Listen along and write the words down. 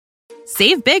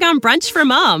Save big on brunch for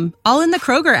mom, all in the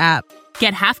Kroger app.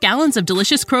 Get half gallons of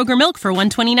delicious Kroger milk for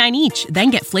 $1.29 each.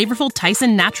 Then get flavorful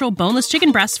Tyson natural boneless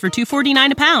chicken breasts for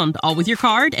 $2.49 a pound, all with your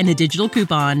card and a digital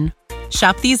coupon.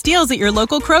 Shop these deals at your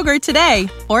local Kroger today,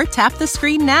 or tap the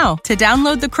screen now to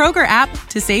download the Kroger app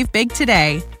to save big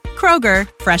today. Kroger,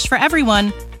 fresh for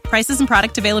everyone. Prices and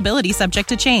product availability subject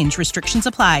to change. Restrictions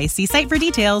apply. See site for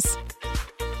details.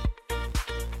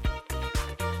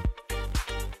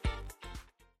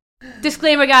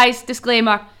 Disclaimer, guys,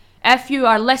 disclaimer. If you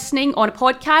are listening on a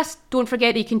podcast, don't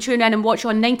forget that you can tune in and watch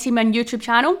on 90min YouTube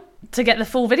channel to get the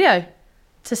full video,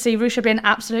 to see Ruesha being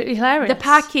absolutely hilarious. The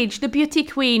package, the beauty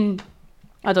queen.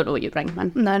 I don't know what you bring,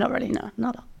 man. No, not really. No,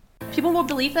 not at all. People won't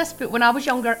believe this, but when I was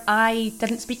younger, I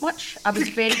didn't speak much. I was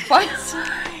very quiet.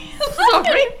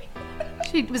 Sorry.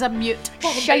 She was a mute.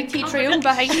 Shitey trail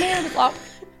behind me. I was like,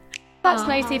 that's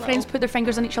nice, eh? Friends put their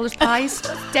fingers in each other's pies.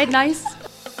 Dead nice.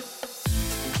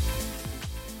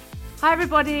 Hi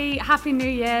everybody, Happy New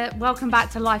Year. Welcome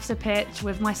back to Life's a Pitch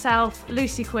with myself,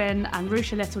 Lucy Quinn and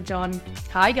Ruesha Littlejohn.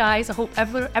 Hi guys, I hope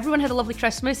everyone had a lovely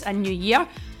Christmas and New Year.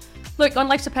 Look, on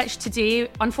Life's a Pitch today,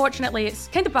 unfortunately it's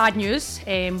kind of bad news.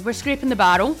 We're scraping the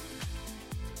barrel.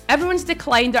 Everyone's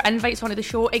declined their invites onto the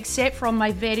show except from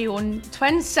my very own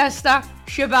twin sister,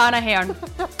 Shabana Hearn.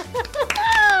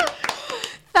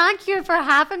 Thank you for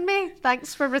having me.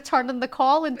 Thanks for returning the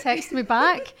call and texting me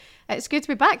back. It's good to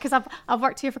be back because I've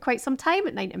worked here for quite some time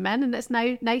at 90min, and it's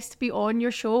now nice to be on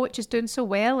your show, which is doing so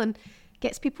well and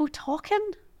gets people talking.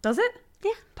 Does it?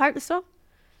 Yeah, apparently so.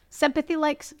 Sympathy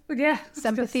likes. Yeah.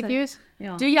 Sympathy views.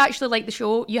 Yeah. Do you actually like the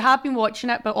show? You have been watching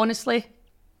it, but honestly,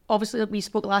 obviously we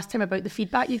spoke last time about the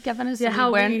feedback you've given us. Yeah,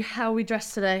 how we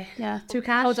dressed today. Yeah. Too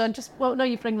cash. Hold on, well, no,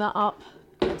 you bring that up.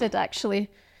 I did actually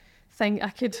think I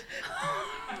could.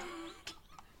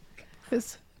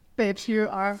 Because, babes, you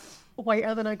are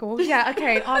whiter than I go. Yeah,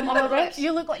 okay. I'm alright.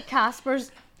 You look like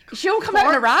Casper's. She'll come out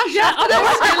in a rash. Yeah,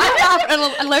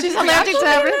 She's allergic to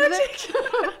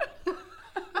everything.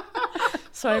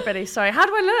 Sorry, Betty. Sorry. How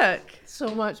do I look?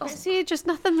 So much. See, just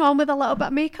nothing wrong with a little bit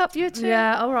of makeup, you two.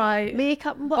 Yeah, all right.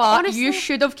 Makeup. But honestly, you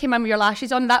should have came in with your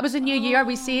lashes on. That was a new year.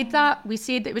 We said that. We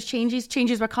said that it was changes.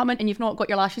 Changes were coming, and you've not got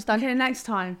your lashes done. Okay, next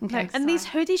time. Okay. And these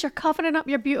hoodies, you're covering up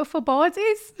your beautiful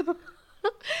bodies.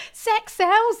 Sex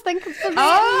sells. Think of the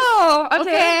Oh,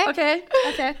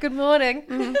 okay. Good morning.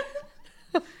 Mm-hmm.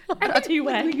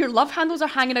 Your love handles are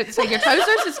hanging out the side of your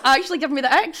trousers. It's actually giving me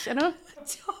the ick, you know?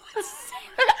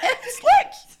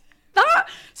 Look! That!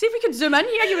 See if we could zoom in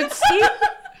here, you would see.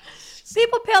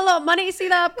 People pay a lot of money to see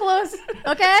that up close,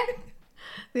 okay?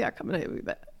 They are coming out a wee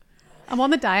bit. I'm on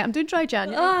the diet. I'm doing dry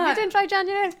January. You're doing dry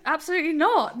January? Absolutely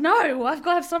not. No, I've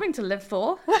got to have something to live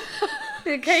for.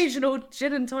 The occasional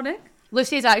gin and tonic.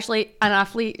 Lucy is actually an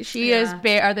athlete. She is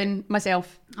better than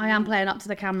myself. I am playing up to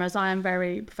the cameras. I am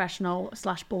very professional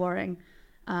 / boring.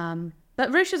 But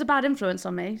Ruesha's a bad influence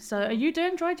on me. So are you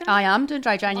doing dry January? I am doing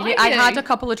dry January. I had a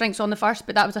couple of drinks on the first,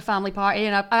 but that was a family party.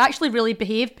 And I actually really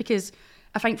behaved because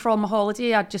I think from my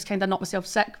holiday, I just kind of knocked myself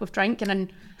sick with drink. And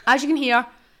then, as you can hear,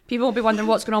 people will be wondering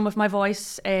what's going on with my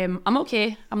voice. I'm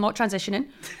okay. I'm not transitioning.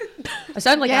 I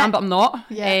sound like I am, but I'm not.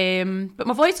 Yeah. But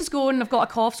my voice is going. I've got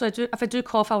a cough, so if I do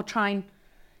cough, I'll try and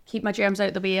keep my germs out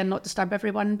of the way and not disturb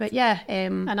everyone. But yeah.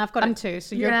 And I've got it too,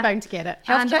 so you're bound to get it.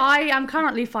 And I am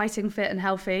currently fighting fit and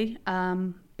healthy,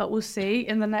 but we'll see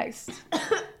in the next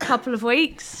couple of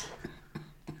weeks.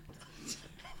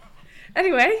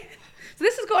 Anyway, so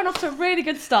this has gotten off to a really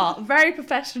good start. Very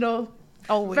professional.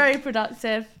 Always. Very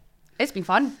productive. It's been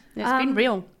fun. It's been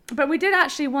real. But we did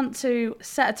actually want to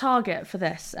set a target for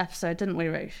this episode, didn't we,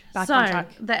 Ruesha? Back on track.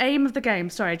 The aim of the game,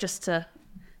 sorry, just to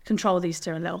control these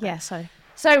two a little bit. Yeah, sorry.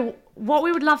 So what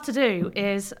we would love to do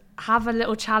is have a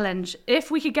little challenge.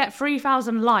 If we could get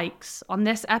 3,000 likes on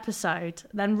this episode,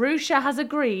 then Ruesha has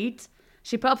agreed,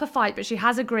 she put up a fight, but she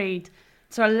has agreed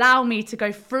to allow me to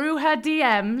go through her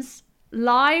DMs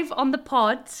live on the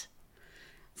pod,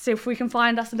 see if we can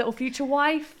find us a little future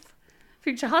wife,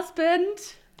 future husband.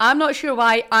 I'm not sure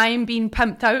why I'm being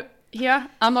pimped out here.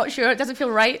 I'm not sure. It doesn't feel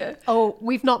right. Oh,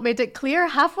 we've not made it clear,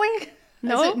 have we?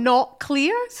 No. Is it not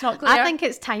clear? It's not clear. I think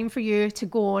it's time for you to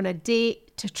go on a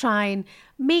date, to try and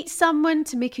meet someone,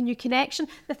 to make a new connection.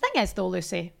 The thing is though,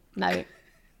 Lucy, now,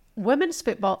 women's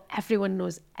football, everyone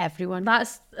knows everyone.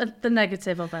 That's the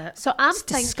negative of it. So I'm It's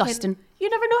thinking, disgusting. you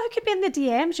never know who could be in the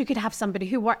DMs. You could have somebody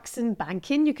who works in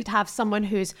banking. You could have someone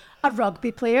who's a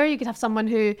rugby player. You could have someone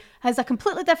who has a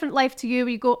completely different life to you,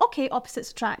 where you go, okay,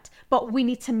 opposites attract, but we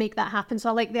need to make that happen. So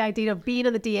I like the idea of being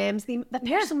in the DMs. That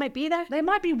person might be there. They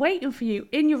might be waiting for you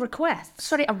in your requests.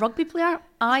 Sorry, a rugby player?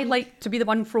 I like to be the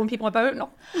one throwing people about,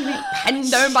 not pinned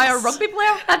down by a rugby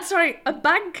player. And sorry, a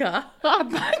banker. A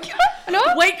banker? No?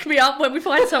 Wake me up when we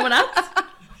find someone else.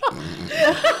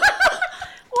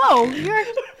 Whoa, you're...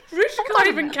 Ruesha can't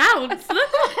even count. That's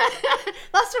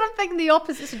what I'm thinking, the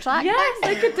opposites attract. Yes,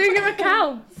 they could do your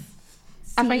accounts.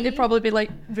 I think they'd probably be like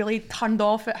really turned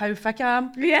off at how thick I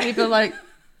am. Yeah. They'd be like,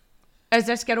 is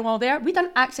this girl all there? We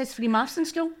done access free maths in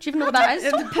school. Do you even know what that is?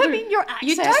 Don't put me in your access.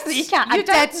 You did. You can't. You I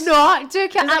did. did not do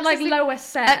Is that like lowest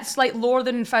set? It's like lower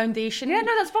than foundation. Yeah,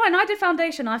 no, that's fine. I did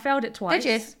foundation. I failed it twice.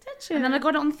 Did you? Did you? And then I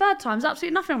got it on the third time. There's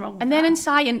absolutely nothing wrong with And that. then in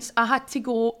science, I had to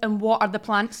go and water the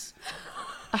plants.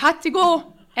 I had to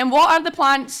go and water the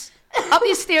plants. Up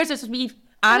these stairs, there's this wee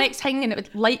annex hanging, and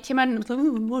light came in, and it was like,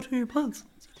 oh, water your plants.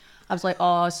 I was like,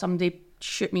 oh, somebody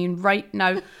shoot me right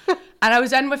now. And I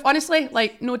was in with, honestly,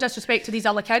 like, no disrespect to these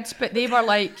other kids, but they were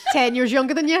like 10 years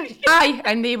younger than you. aye,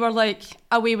 and they were like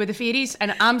away with the fairies,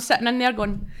 and I'm sitting in there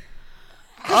going,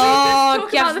 oh, Talk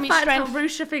about gives the me fact strength. that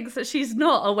Ruesha thinks that she's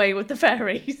not away with the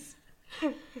fairies.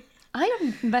 I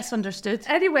am misunderstood.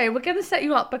 Anyway, we're going to set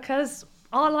you up because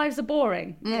our lives are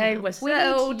boring. Okay, we're We need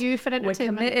settled, you for we're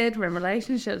entertainment. committed, we're in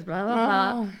relationships, blah, blah,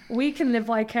 blah. We can live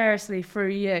vicariously through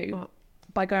you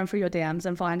by going through your DMs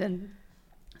and finding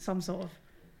some sort of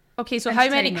Okay, so how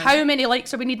many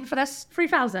likes are we needing for this?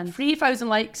 3,000. 3,000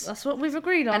 likes, That's what we've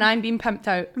agreed on. and I'm being pimped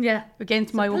out yeah.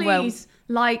 against my own will. Please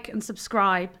like and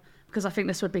subscribe because I think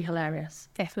this would be hilarious.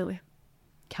 Definitely.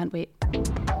 Can't wait.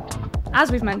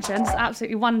 As we've mentioned, it's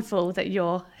absolutely wonderful that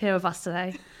you're here with us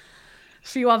today. A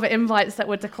few other invites that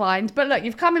were declined. But look,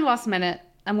 you've come in last minute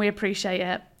and we appreciate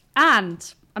it.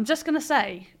 And I'm just going to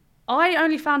say, I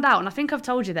only found out, and I think I've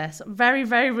told you this, very,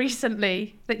 very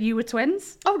recently that you were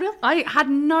twins. Oh, really? I had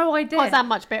no idea. Oh, is that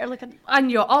much better looking? And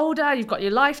you're older, you've got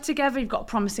your life together, you've got a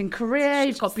promising career,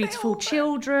 you've got beautiful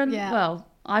children. Yeah. Well,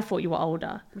 I thought you were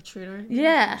older. Mature.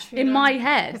 Yeah, in my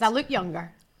head. Because I look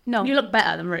younger. No. You look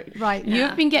better than Ruth. Right.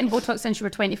 You've been getting Botox since you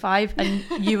were 25, and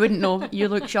you wouldn't know. You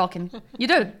look shocking. You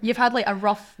do. You've had like a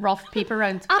rough paper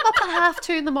round. I'm up at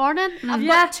 2:30 in the morning. I've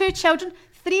Yeah. got 2 children,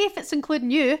 3 if it's including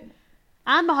you,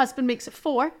 and my husband makes it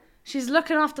 4. She's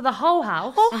looking after the whole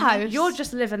house. Whole house. You're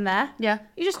just living there. Yeah.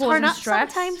 You just Causing turn up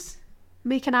stress. sometimes,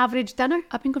 make an average dinner.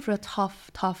 I've been going through a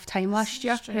tough time last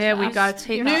year. Here we go.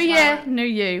 Take New that year, back. new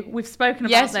you. We've spoken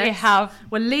about Yes, this. we have.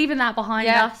 We're leaving that behind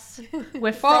Yeah. us.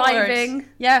 We're Forwards. thriving.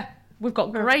 Yeah. We've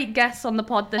got great guests on the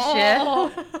pod this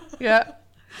year. Yeah.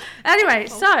 Anyway,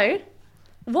 so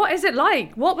what is it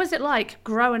like? What was it like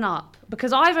growing up?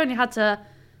 Because I've only had to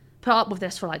put up with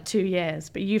this for like 2 years,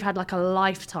 but you've had like a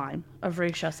lifetime of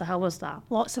Ruesha. So how was that?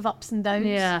 Lots of ups and downs.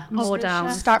 Yeah, more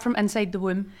downs. Start from inside the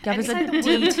womb. Give us a Inside the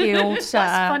womb. detailed. What's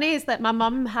funny is that my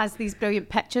mum has these brilliant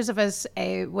pictures of us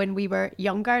when we were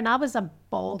younger, and I was a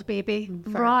bald baby.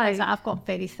 Right. I've got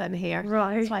very thin hair.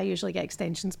 Right. That's why I usually get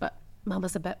extensions, but mum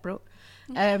was a bit broke.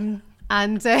 And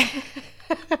I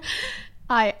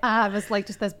was like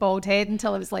just this bald head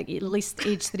until I was like at least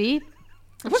age 3.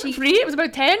 It wasn't 3, it was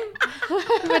about 10.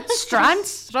 With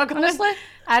strands, honestly.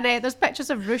 And there's pictures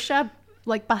of Ruesha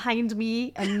like behind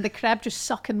me in the crib just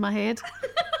sucking my head.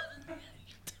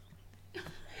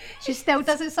 She still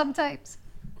does it sometimes.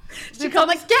 She comes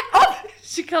like, get up!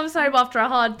 She comes home after a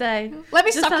hard day. Let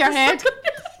me Just suck have your to head. suck-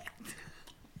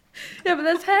 Yeah, but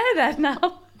there's hair there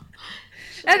now.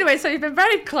 Anyway, so you've been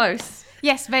very close.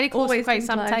 Yes, very close Always for quite been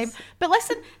some close. time. But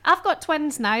listen, I've got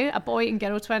twins now, a boy and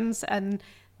girl twins, and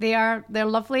they're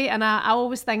lovely. And I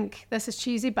always think this is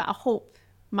cheesy, but I hope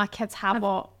my kids have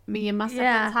what me and my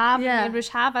siblings have, yeah. me and Rush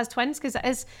have as twins, because it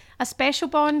is a special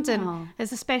bond and Aw.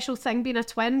 it's a special thing being a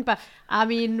twin. But I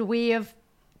mean, we have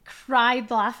cried,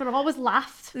 laughing. I've always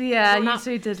laughed. Yeah, growing you up,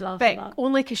 two did love but that.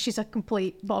 only because she's a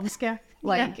complete bomb scare.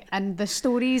 Like, and the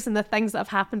stories and the things that have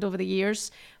happened over the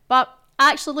years. But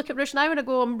I actually look at Rush now and I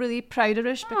go, I'm really proud of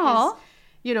Rush because, Aw.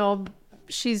 you know,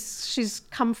 she's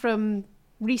come from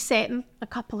resetting a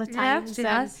couple of Yeah, times. she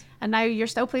has. And now you're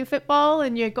still playing football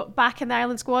and you got back in the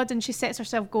Ireland squad and she sets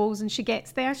herself goals and she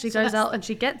gets there. She So goes that's- out and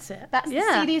she gets it. That's the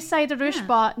serious side of Rush,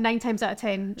 but 9 times out of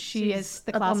 10, she is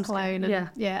the a class bomb scare. clown. And,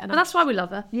 Yeah. and But that's why we love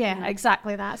her. yeah,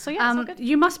 exactly that. So yeah, it's all good.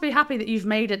 You must be happy that you've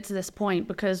made it to this point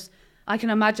because I can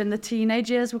imagine the teenage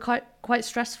years were quite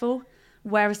stressful.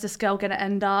 Where is this girl going to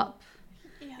end up?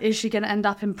 Is she going to end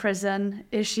up in prison?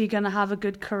 Is she going to have a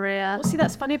good career? Well, see,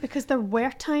 that's funny because there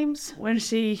were times When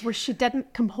she... where she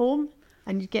didn't come home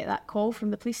and you'd get that call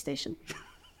from the police station.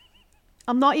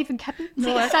 I'm not even kidding.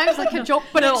 No, it sounds like a joke,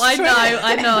 but no, it's true.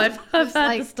 I know. I've heard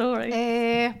like, the story.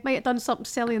 Might have done something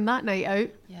silly on that night out.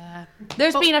 Yeah.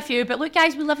 There's been a few, but look,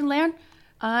 guys, we live and learn.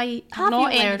 I have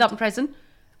not ended up in prison.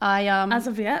 I As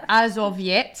of yet? As of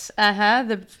yet.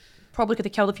 They probably could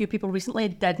have killed a few people recently. I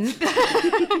didn't.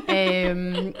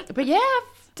 But yeah,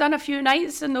 I've done a few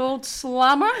nights in the old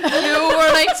slammer. A few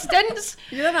overnight stints.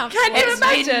 You don't have Can you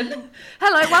imagine?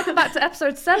 Hello, welcome back to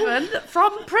episode 7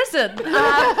 from prison.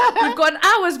 We've got an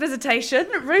hour's visitation.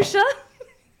 Ruesha.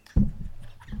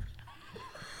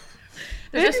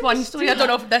 There's this one story, I don't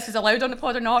know if this is allowed on the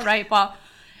pod or not, right, but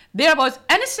there I was,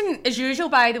 innocent as usual,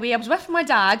 by the way. I was with my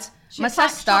dad, my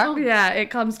sister. Yeah, it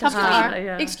comes to her.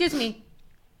 Yeah. Excuse me.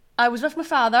 I was with my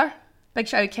father, big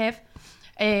shout out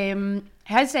Kev.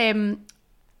 His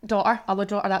daughter, other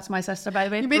daughter, that's my sister, by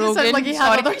the way. You made it sound like he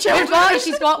had other children.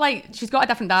 She's got a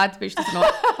different dad, but she does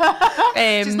not.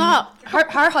 She's not.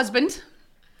 Her husband,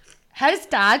 his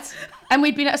dad, and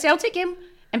we'd been at a Celtic game,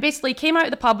 and basically came out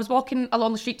of the pub, was walking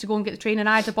along the street to go and get the train, and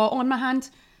I had a bottle in my hand,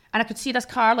 and I could see this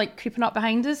car like creeping up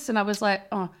behind us, and I was like,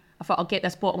 I thought I'll get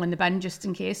this bottle in the bin just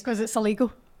in case. Because it's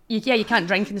illegal. You can't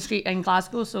drink in the street in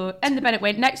Glasgow, so in the bin it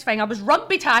went. Next thing, I was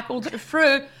rugby tackled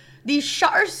through these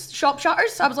shutters, shop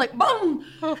shutters. I was like, boom!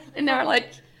 And they were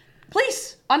like,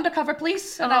 police, undercover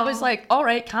police. And I was like, all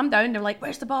right, calm down. They're like,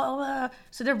 where's the bottle?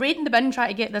 So they're raiding the bin trying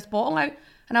to get this bottle out.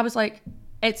 And I was like,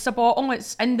 it's a bottle,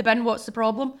 it's in the bin, what's the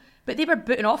problem? But they were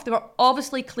booting off. They were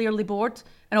obviously clearly bored.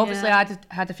 And obviously I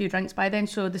had a few drinks by then,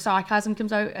 so the sarcasm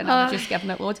comes out and I was just giving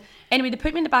it loads. Anyway, they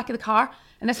put me in the back of the car,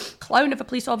 and this clown of a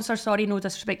police officer, sorry, no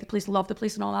disrespect to the police, love the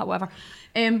police and all that, whatever.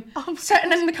 I'm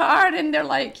sitting in the car and they're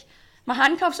like, my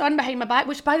handcuffs on behind my back,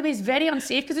 which by the way is very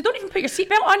unsafe because they don't even put your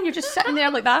seatbelt on. You're just sitting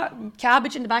there like that,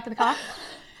 cabbage in the back of the car.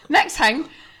 Next thing,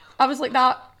 I was like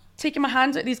that, taking my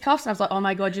hands out of these cuffs, and I was like, oh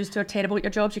my God, you two are terrible at your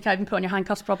jobs. You can't even put on your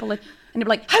handcuffs properly. And they were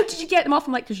like, how did you get them off?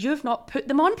 I'm like, because you've not put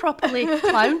them on properly,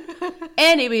 clown.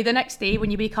 Anyway, the next day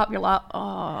when you wake up, you're like, oh,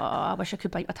 I wish I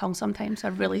could bite my tongue sometimes. I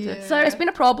really do. So it's been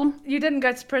a problem. You didn't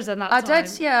go to prison that time? time? I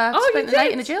did, yeah. Oh, spent you the night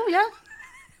did? in the jail, yeah.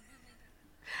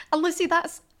 And Lucy,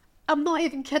 I'm not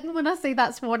even kidding when I say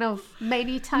that's one of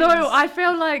many times. No, I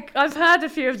feel like I've heard a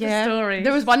few of the stories.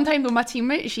 There was one time though, my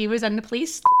teammate, she was in the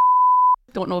police.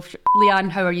 Don't know if Leanne,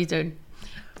 how are you doing?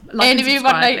 Anyway,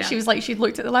 one night she was like, she'd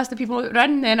looked at the list of people that were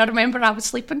in, and then I remember I was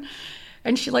sleeping,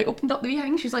 and she like opened up the wee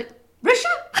thing. She's like, Ruesha,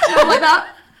 and I'm like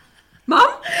that, Mum.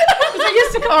 Because I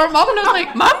used to call her Mum, and I was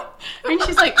like, Mum, and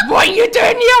she's like, what are you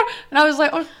doing here? And I was like,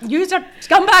 oh, yous are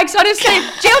scumbags, honestly,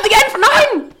 jailed again for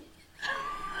nothing.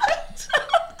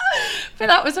 But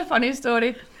that was a funny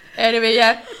story. Anyway,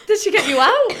 yeah. Did she get you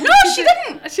out? No, she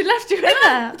didn't. She left you in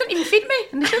there. Didn't even feed me,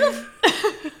 and they should have.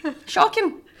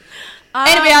 Shocking.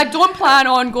 Anyway, I don't plan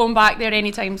on going back there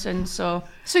anytime soon. So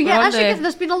yeah, as you get,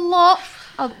 there's been a lot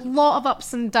of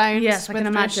ups and downs. Yes, I can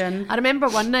imagine. I remember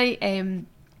one night, it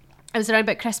was around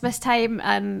about Christmas time,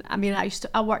 and I mean,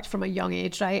 I worked from a young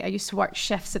age, right? I used to work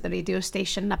shifts at the radio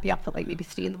station. I'd be up at like maybe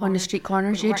 3 in the morning. On the street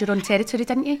corners, you had your own territory,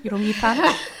 didn't you? Your own wee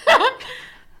path.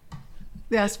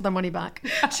 They asked for their money back.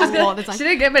 She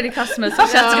didn't get many customers, so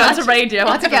she had to go to radio.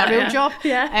 I had to get a real job.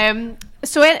 Yeah.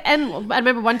 So I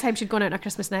remember one time she'd gone out on a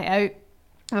Christmas night out.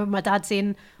 I remember my dad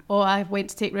saying, oh, I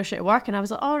went to take Ruesha to work, and I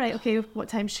was like, all right, okay, what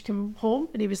time she come home?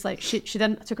 And he was like, she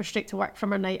didn't. I took her straight to work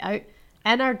from her night out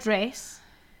in her dress.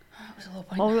 That was a low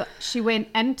point. She went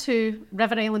into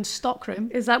River Island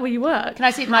stockroom. Is that where you work? Can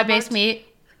I say my best mate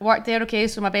worked there? Okay,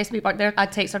 so my best mate worked there.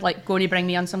 I'd text her like, go and bring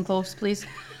me on some clothes, please.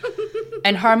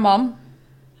 And her mum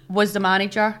was the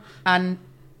manager, and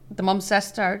the mum's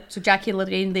sister, so Jackie and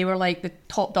Lorraine, they were like the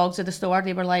top dogs of the store.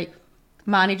 They were like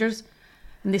managers,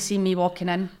 and they seen me walking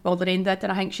in. Well, Lorraine did,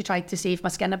 and I think she tried to save my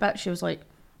skin a bit. She was like,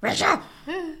 Ruesha,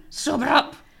 sober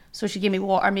up. So she gave me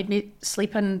water, made me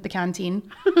sleep in the canteen.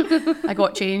 I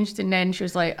got changed, and then she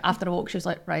was like, after a walk, she was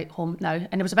like, right, home now.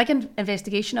 And there was a big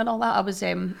investigation and all that. I was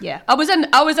I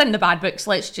was in the bad books,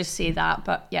 let's just say that.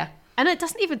 But yeah. And it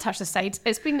doesn't even touch the sides.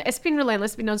 It's been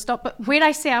relentless, it's been non-stop. But where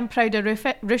I say I'm proud of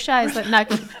Ruesha is like, now,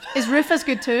 is Rufa's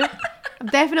good too? I'm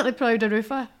definitely proud of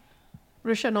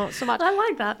Ruesha not so much. I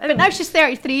like that. But now she's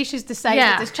 33, she's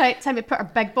decided it's time to put her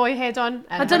big boy head on.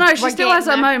 I don't know, she still has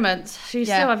her moments. She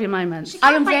still have your moments.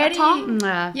 I'm very...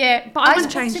 Yeah, but I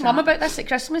wouldn't change that. Mum about this at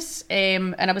Christmas,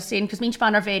 and I was saying, because me and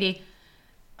Span are very...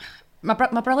 My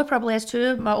brother probably is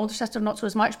too, my older sister not so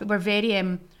as much, but we're very...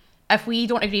 if we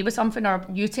don't agree with something, or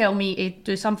you tell me to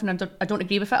do something and I don't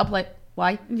agree with it, I'll be like,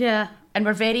 why? Yeah. And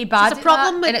we're very bad at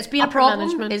that, and it's been a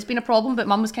problem. It's been a problem, but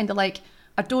Mum was kind of like,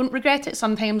 I don't regret it.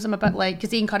 Sometimes I'm a bit like, because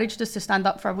they encouraged us to stand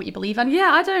up for what you believe in. Yeah,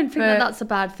 I don't think that's a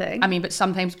bad thing. I mean, but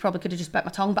sometimes probably could have just bit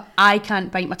my tongue, but I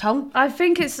can't bite my tongue. I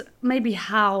think it's maybe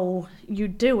how you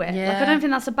do it. Yeah. Like, I don't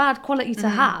think that's a bad quality to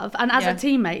have. And as a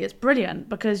teammate, it's brilliant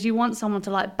because you want someone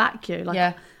to like back you.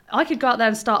 Like, I could go out there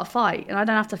and start a fight and I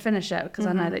don't have to finish it because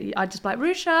I know that I'd just be like,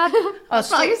 Ruesha.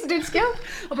 That's what I used to do in school.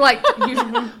 I'd be like,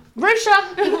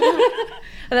 Ruesha.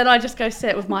 And then I just go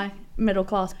sit with my middle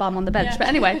class bum on the bench. But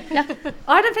anyway,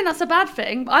 I don't think that's a bad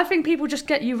thing. I think people just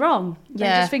get you wrong. They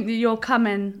just think that you're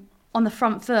coming on the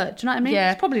front foot. Do you know what I mean?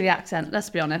 Yeah. It's probably the accent, let's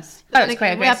be honest. Oh, it's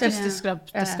quite We have aggressive.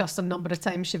 just discussed a number of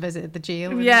times she visited the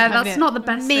jail. Yeah, that's not the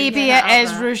best Maybe thing. it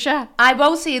is, Ruesha. I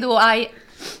will say though,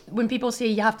 when people say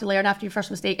you have to learn after your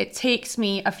first mistake, it takes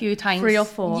me a few times. 3 or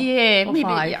 4. Yeah, or maybe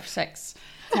 5. or 6.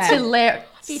 10. To learn.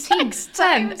 6,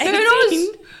 10, 18. Who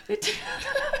knows?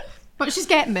 But she's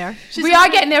getting there. We are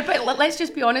getting there, but let's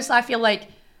just be honest. I feel like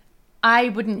I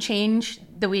wouldn't change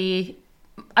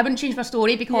my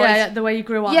story because the way you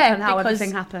grew up and how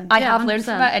everything happened. I have learned 100%.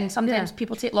 from it, and sometimes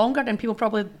people take longer, and people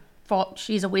probably thought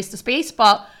she's a waste of space.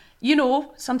 But you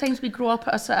know, sometimes we grow up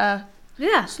at a sort of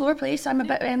slower place. I'm a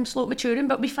bit slow at maturing,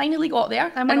 but we finally got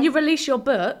there. And when you release your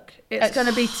book, it's going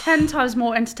to be 10 times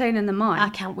more entertaining than mine. I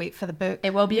can't wait for the book.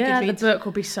 It will be a good read. The book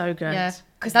will be so good. Yeah,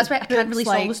 because that's why I can't release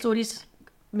all the stories.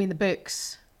 I mean, the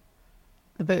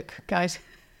book, guys.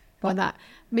 On that.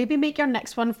 Maybe make your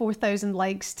next one 4,000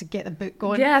 likes to get the book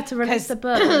going. Yeah, to release the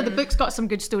book. The book's got some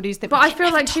good stories. But I feel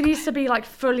like she needs to be like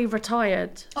fully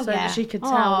retired so that she could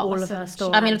tell all of her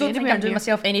stories. I mean, I don't think I'm doing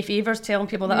myself any favours telling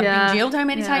people that I've been jailed how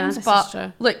many times,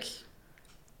 but look,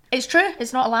 it's true.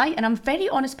 It's not a lie, and I'm a very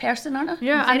honest person, aren't I?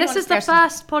 Yeah, and this is the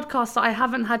first podcast that I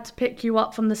haven't had to pick you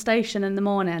up from the station in the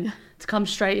morning to come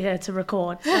straight here to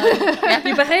record. So,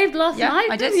 you behaved last night.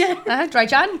 I did. Yeah, dry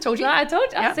Jan, told you. I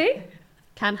told you. I see.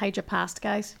 Can't hide your past,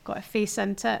 guys. Got to face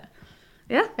into it.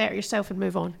 Yeah. Better yourself and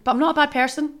move on. But I'm not a bad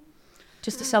person.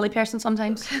 Just a silly person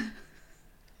sometimes.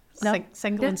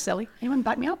 Single and silly. Anyone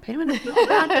back me up? Anyone? I'm not a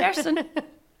bad person.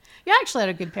 You actually are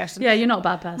a good person. Yeah, you're not a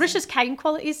bad person. Ruesha's kind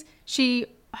qualities. She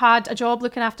had a job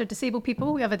looking after disabled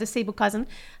people. We have a disabled cousin,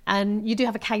 and you do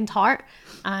have a kind heart,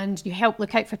 and you help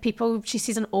look out for people. She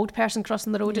sees an old person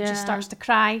crossing the road and she starts to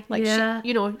cry. Like,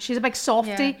 she, she's a big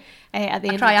softie. At the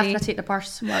end cry of the day. after I take the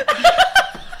purse. When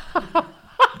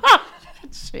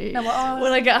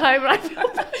I get home, I feel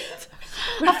bad.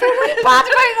 I feel really bad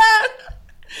about that.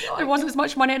 There wasn't as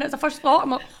much money in it as I first thought.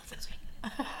 I'm like,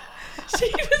 she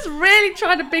was really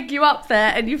trying to big you up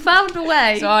there, and you found a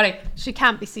way. sorry. She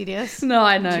can't be serious. No,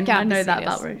 I know. She can't I be know that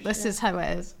serious. about Ruesha. This is how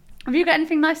it is. Have you got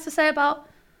anything nice to say about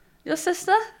your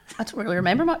sister? I don't really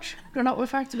remember much growing up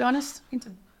with her, to be honest.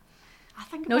 I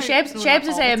think No, Shebs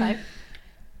is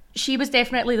she was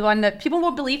definitely the one that people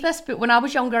won't believe this, but when I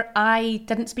was younger, I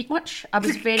didn't speak much. I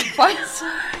was very quiet.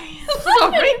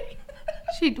 Sorry.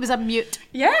 She was a mute.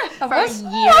 Yeah, I was.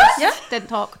 Years. Yeah. Didn't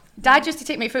talk. Dad used to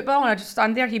take me to football and I'd just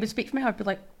stand there, he would speak for me, I'd be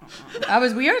like, I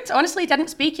was weird. Honestly, didn't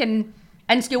speak in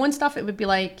school and stuff. It would be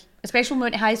like, especially when we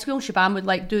went to high school, Shaban would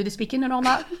like do the speaking and all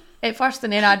that at first,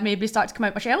 and then I'd maybe start to come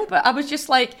out my shell. But I was just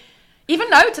like, even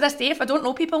now to this day, if I don't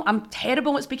know people, I'm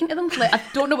terrible at speaking to them. Like, I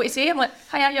don't know what to say. I'm like,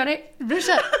 hiya, you alright?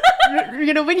 Ruesha,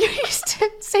 you know, when you used to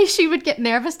say she would get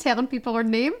nervous telling people her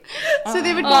name, so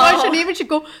they would go, what's your name? And she'd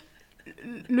go,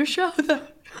 Ruesha.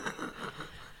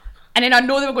 And then I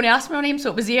know they were going to ask me her name,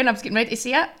 so it was there and I was getting ready to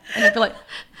say it. And I'd be like,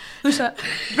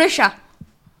 Ruesha.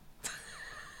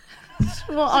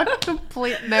 What a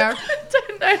complete nerd. I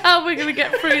don't know how we're going to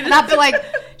get through this. And I'd be like,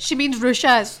 she means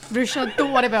Ruesha. Ruesha,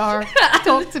 don't worry about her.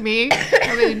 Talk to me.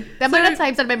 I mean, the amount of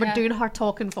times I remember doing her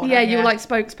talking for her. Yeah, you were like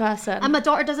spokesperson. And my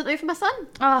daughter does it now for my son.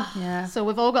 Oh, Yeah. So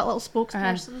we've all got a little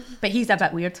spokesperson. But he's a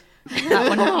bit weird. That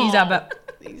one, he's a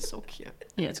bit. He's so cute.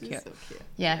 Yeah, it's cute. He's so cute.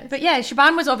 Yeah. But yeah,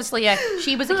 Shaban was obviously,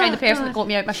 she was the kind of person that got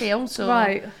me out my shell. So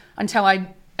Right. until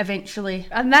I eventually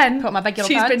And then put my big girl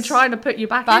she's been pants trying to put you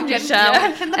back in your in, shell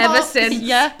yeah. ever since.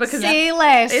 Yeah. Because Say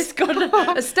less. it's gone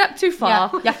a step too far.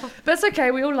 Yeah. But it's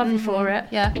okay, we all love you for it.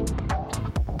 Yeah.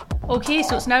 Okay,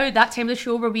 so it's now that time of the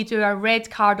show where we do our red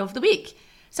card of the week.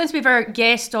 Since we've our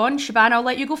guest on, Shaban, I'll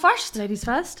let you go first. Ladies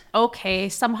first. Okay,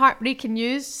 some heartbreaking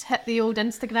news hit the old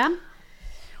Instagram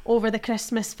over the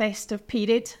Christmas festive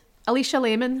period. ALISHA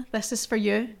LEHMANN, this is for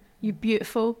you. You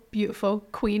beautiful, beautiful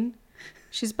queen.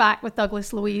 She's back with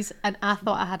Douglas Louise, and I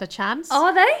thought I had a chance.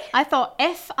 Are they? I thought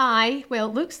well,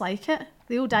 it looks like it.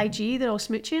 The old IG, they're all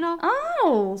smoochy and all.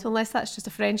 Oh. So unless that's just a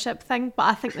friendship thing, but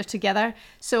I think they're together.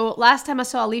 So last time I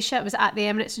saw ALISHA, it was at the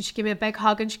Emirates, and she gave me a big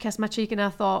hug and she kissed my cheek, and I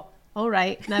thought, all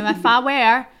right, now if I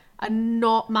were a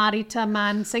not married to a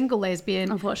man, single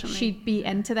lesbian, Unfortunately. she'd be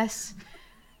into this.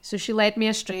 So she led me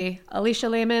astray. ALISHA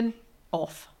Lehmann,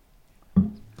 off.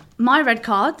 My red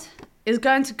card is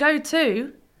going to go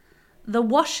to the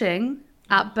washing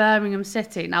at Birmingham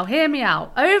City. Now, hear me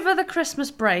out. Over the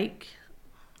Christmas break,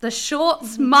 the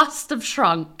shorts must have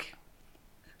shrunk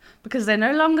because they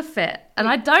no longer fit. And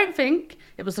I don't think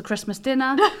it was the Christmas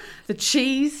dinner, the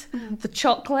cheese, the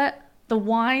chocolate, the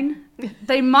wine.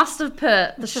 They must have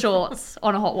put the shorts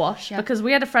on a hot wash because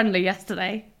we had a friendly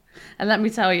yesterday. And let me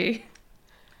tell you,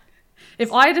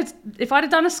 if I'd have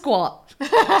done a squat,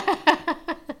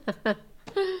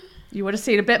 you would have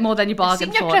seen a bit more than you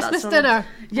bargained Seen for. your Christmas dinner.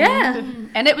 Yeah.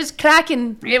 And it was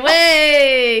cracking.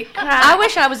 Way. I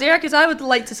wish I was there because I would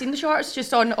like to see the shorts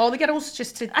just on all the girls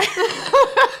just to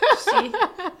see.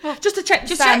 Just to check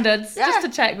the standards. Just to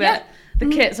check that the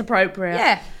kit's appropriate.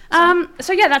 Yeah.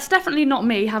 So yeah, that's definitely not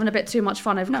me having a bit too much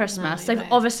fun over Christmas. They've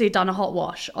obviously done a hot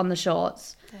wash on the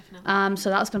shorts. Definitely. So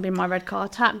that's going to be my red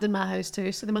card. It happened in my house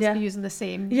too, so they must be using the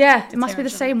same. Yeah, it must be the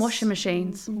same washing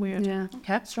machines. Weird. Yeah.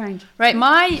 Okay. Strange. Right,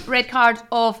 my red card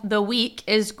of the week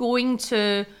is going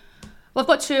to... Well, I've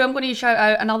got two. I'm going to shout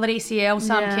out another ACL,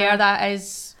 Sam Kerr. That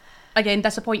is, again,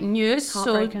 disappointing news.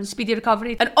 So, speedy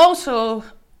recovery. And also,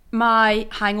 my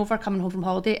hangover coming home from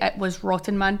holiday, it was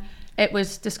rotten, man. It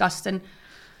was disgusting.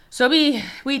 So we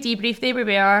debriefed. There we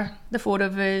were, the four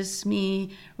of us,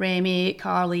 me, Remy,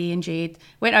 Carly and Jade.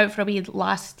 Went out for a wee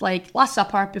last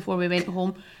supper before we went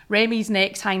home. Remy's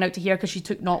next hanging out to here because she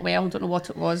took not well. Don't know what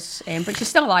it was. But she's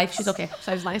still alive. She's okay.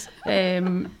 Sounds nice.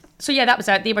 So yeah, that was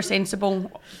it. They were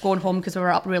sensible going home because we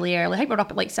were up really early. I think we were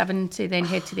up at like 7 to then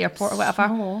head to the airport or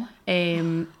whatever.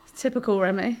 Typical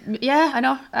Remy. Yeah, I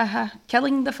know.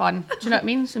 Killing the fun. Do you know what I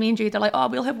mean? So me and Jade are like, oh,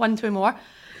 we'll have 1, 2 more.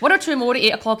 1 or 2 more at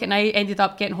 8 o'clock at night. Ended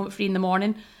up getting home at 3 in the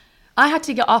morning. I had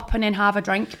to get up and then have a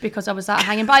drink because I was that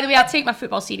hanging. By the way, I take my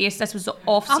football serious. This was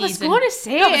off season. I was going to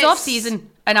say it was off season,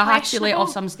 and I had to let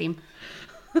off some steam.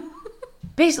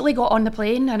 Basically, got on the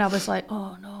plane and I was like,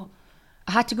 oh no.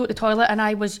 I had to go to the toilet and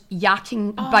I was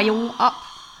yakking bile up.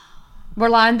 We're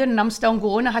landing and I'm still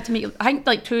going. I had to make, I think,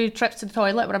 like 2 trips to the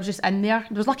toilet where I was just in there.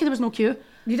 It was lucky there was no queue.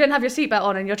 You didn't have your seatbelt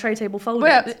on and your tray table folded.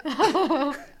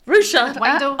 Well, Ruesha.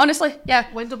 Window. Honestly,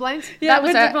 yeah. Window blinds. Yeah, that was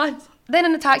window it. blinds. Then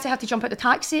in the taxi, I had to jump out the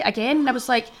taxi again. And I was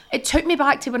like, it took me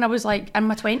back to when I was like in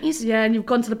my 20s. Yeah, and you've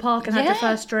gone to the park and had your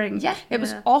first drink. Yeah, it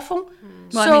was awful.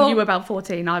 Well, So- I mean, you were about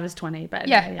 14, I was 20, but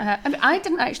Yeah, I mean, I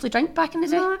didn't actually drink back in the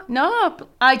day. No,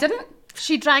 I didn't.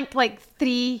 She drank like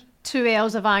 3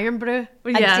 2Ls of Iron Brew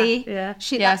a Yeah, day. yeah.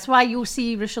 That's why you'll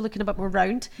see Ruesha looking a bit more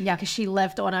round. Yeah. Because she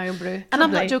lived on Iron Brew. And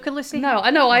I'm not joking, Lucy. No,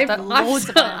 I know. loads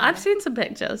of I've seen some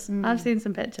pictures. I've seen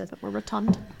some pictures. We're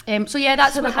rotund. So yeah,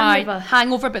 that's So the what my hangover.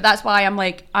 hangover, but that's why I'm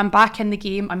like, I'm back in the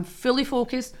game. I'm fully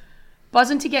focused,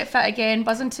 buzzing to get fit again,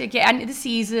 buzzing to get into the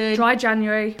season. Dry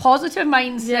January. Positive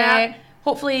mindset. Yeah.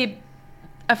 Hopefully,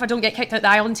 if I don't get kicked out the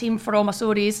Ireland team for all my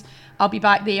sorries, I'll be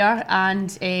back there.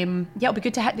 And it'll be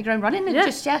good to hit the ground running.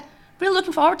 And really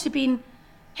looking forward to being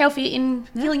healthy eating,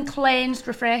 feeling cleansed,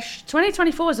 refreshed.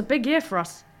 2024 is a big year for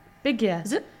us. Big year.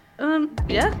 Is it?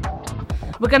 Yeah.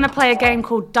 We're going to play a game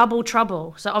called Double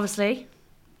Trouble. So obviously,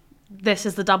 this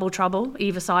is the Double Trouble,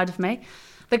 either side of me.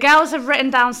 The girls have written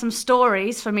down some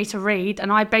stories for me to read,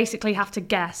 and I basically have to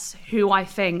guess who I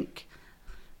think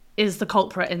is the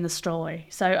culprit in the story.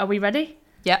 So are we ready?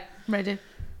 Yeah. Ready.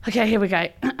 Okay, here we go.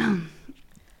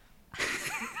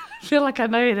 I feel like I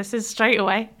know who this is straight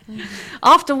away.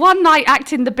 After one night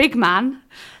acting the big man,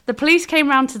 the police came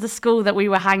round to the school that we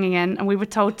were hanging in and we were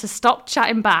told to stop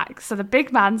chatting back. So the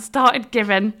big man started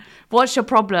giving, "What's your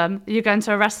problem? You're going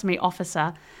to arrest me,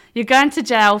 officer. You're going to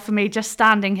jail for me just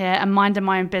standing here and minding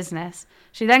my own business."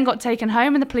 She then got taken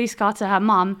home in the police car to her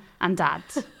mum and dad.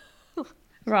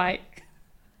 Right.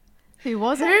 Who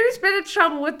was it? Who's been in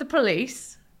trouble with the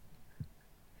police?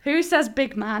 Who says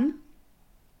big man?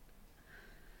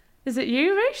 Is it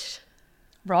you, Rush?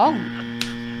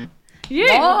 Wrong. You?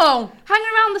 Wrong. Hanging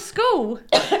around the school?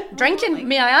 Drinking,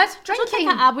 may I add? Drinking.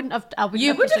 I wouldn't have.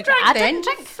 You would have drank I then. didn't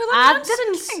drink. Full of I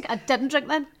nonsense. didn't drink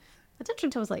then. I didn't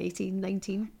drink till I was like 18,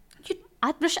 19. You-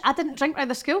 I didn't drink around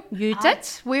the school. You I did?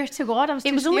 swear to God, I was It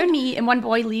too was scared. only me and one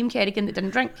boy, Liam Kerrigan, that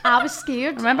didn't drink. I was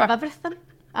scared Remember? of everything.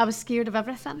 I was scared of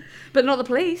everything. But not the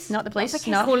police. Not the police. He's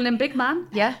No. calling him big man.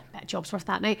 Yeah. That job's worth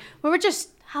that night. We were just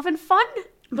having fun.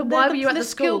 But why were you at the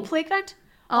school school? playground?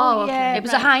 Oh, okay. yeah, It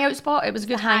was a hangout spot. It was a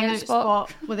good hangout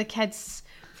spot. with the kids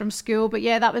from school. But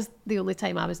yeah, that was the only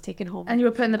time I was taken home. And you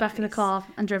were put in the back of the car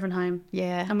and driven home.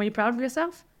 yeah, And were you proud of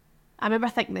yourself? I remember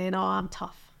thinking then, oh, I'm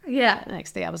tough. Yeah. The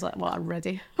next day I was like, well, I'm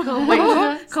ready. Can't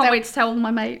wait to tell all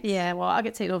my mates. Yeah, well, I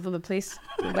get taken over from the police.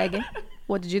 Wagon.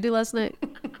 What did you do last night?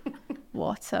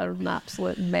 What an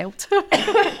absolute melt.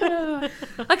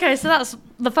 Okay, so that's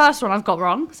the first one I've got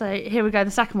wrong. So here we go,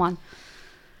 the second one.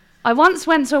 I once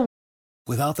went to...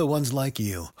 Without the ones like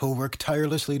you, who work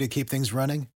tirelessly to keep things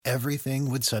running, everything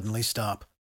would suddenly stop.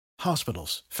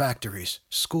 Hospitals, factories,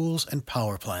 schools, and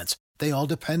power plants, they all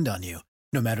depend on you.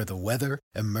 No matter the weather,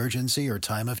 emergency, or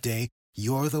time of day,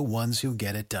 you're the ones who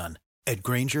get it done. At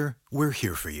Grainger, we're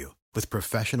here for you with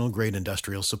professional-grade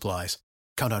industrial supplies.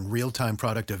 Count on real-time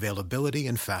product availability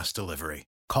and fast delivery.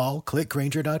 Call, click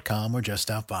Grainger.com, or just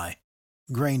stop by.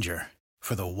 Grainger,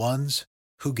 for the ones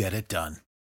who get it done.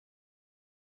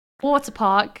 Water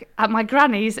park at my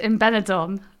granny's in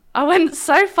Benidorm. I went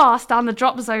so fast down the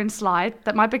drop zone slide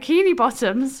that my bikini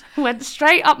bottoms went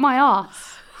straight up my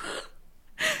arse.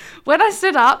 When I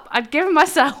stood up, I'd given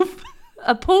myself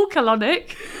a pool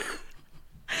colonic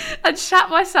and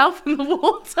shat myself in the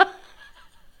water.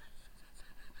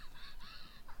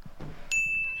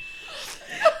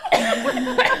 People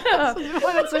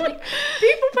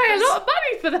pay a lot of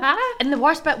money for that. And the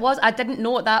worst bit was I didn't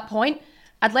know at that point.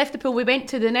 I'd left the pool, we went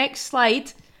to the next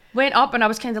slide, went up, and I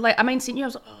was kind of like, I mind seeing you, I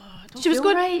was like, oh, I don't She was feel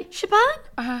going, right. Shaban,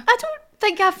 I don't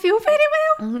think I feel very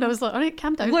well. And I was like, all right,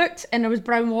 calm down. Looked, and there was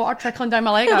brown water trickling down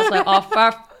my leg. I was like, oh,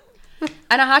 fair.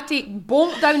 And I had to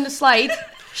bolt down the slide.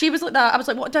 She was like that. I was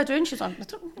like, what do I do? And she was like, I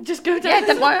don't... Just go down. Yeah,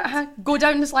 didn't want to go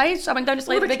down the slide. So I went down the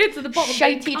slide All the with kids at the bottom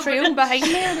shitey trail behind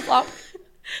me. I was like,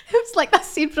 It was like that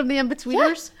scene from The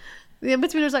In-Betweeners. The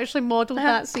In-Betweeners actually modelled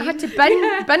that scene. I had to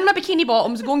bin my bikini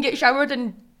bottoms, go and get showered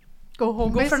and go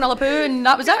home. go for another poo, and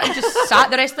that was it. I just sat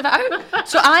the rest of it out.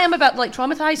 So I am a bit like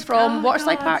traumatised from water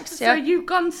slide parks. So Yeah. you've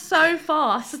gone so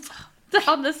fast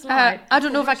down the slide. I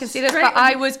don't know if I can say this, but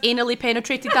I was anally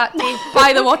penetrated that day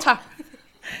by the water.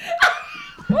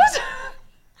 What?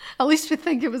 At least we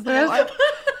think it was the water.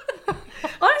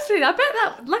 Honestly, I bet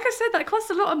that, like I said, that costs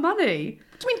a lot of money.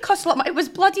 What do you mean it cost a lot of money? It was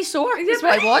bloody sore. That's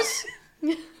what it was.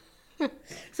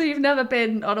 So you've never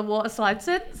been on a water slide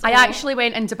since? I actually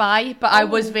went in Dubai, but I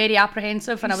was very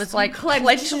apprehensive, and I was like,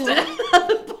 clenched it.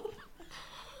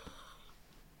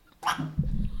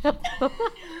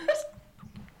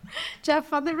 Jeff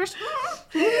found the wrist.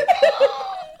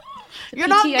 You're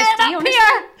not PTSD, getting up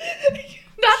here.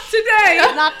 Not today.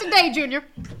 Not today, Junior.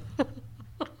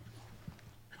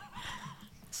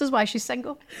 This is why she's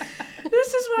single.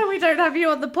 This is why we don't have you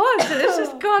on the pod. It's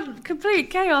just gone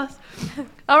complete chaos.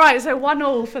 All right, so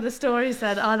 1-1 for the stories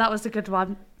then. Oh, that was a good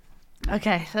one.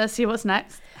 Okay, let's see what's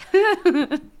next.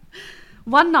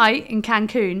 One night in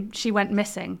Cancun, she went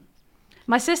missing.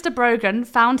 My sister Brogan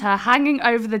found her hanging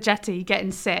over the jetty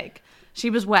getting sick. She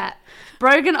was wet.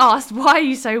 Brogan asked, "Why are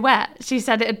you so wet?" She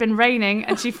said it had been raining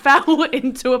and she fell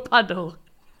into a puddle.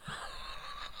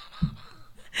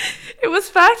 It was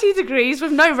 30 degrees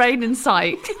with no rain in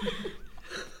sight. It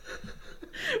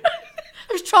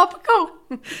was tropical.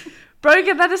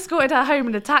 Brogan then escorted her home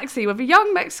in a taxi with a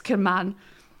young Mexican man.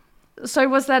 So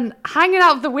was then hanging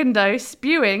out of the window,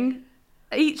 spewing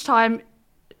each time.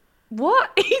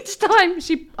 What? Each time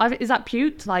she... Is that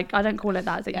puked? Like, I don't call it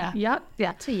that. Is it Yeah. Yak?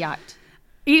 Yeah. It's a yacht.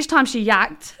 Each time she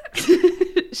yacked,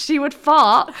 she would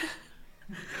fart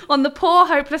on the poor,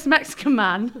 hopeless Mexican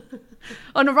man.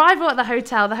 On arrival at the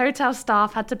hotel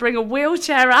staff had to bring a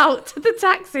wheelchair out to the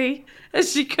taxi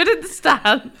as she couldn't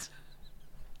stand.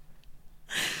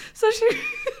 So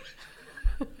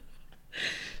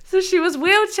she was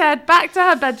wheelchaired back to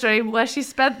her bedroom where she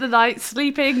spent the night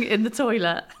sleeping in the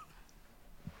toilet.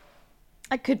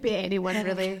 It could be anyone,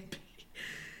 really.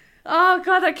 Oh,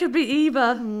 God, that could be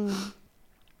Eva.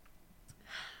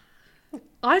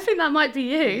 I think that might be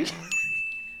you.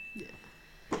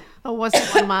 It wasn't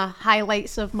one of my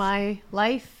highlights of my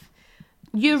life.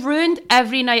 You ruined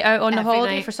every night out on the Every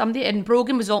holiday night. for somebody, and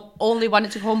Brogan was the only one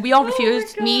that took home. We all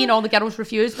refused. Me and all the girls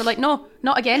refused. We're like, no,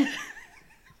 not again.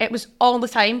 It was all the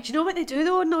time. Do you know what they do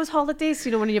though on those holidays?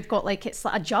 You know when you've got like it's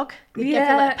like a jug. They give you,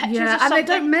 like, pictures or and they something.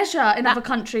 don't measure in other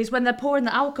countries when they're pouring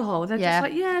the alcohol. They're Yeah.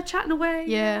 just like, chatting away.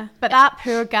 Yeah, but that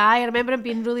poor guy, I remember him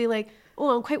being really like,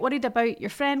 oh, I'm quite worried about your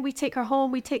friend. We take her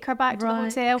home. We take her back to the Right.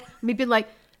 hotel. And me being like,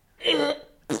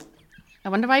 I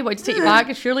wonder why he wanted to take you back.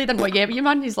 He surely didn't want to get you,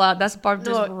 man. He's like, this bird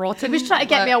is rotten. he was trying to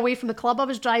get me away from the club. I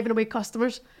was driving away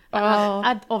customers. And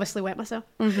I'd obviously wet myself.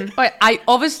 But I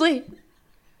obviously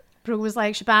Bro was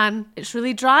like, Shaban, it's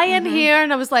really dry in here.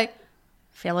 And I was like,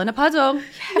 fell in a puddle.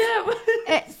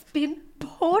 it's been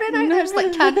pouring out. It was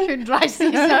like Cancun dry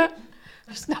season.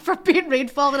 There's never been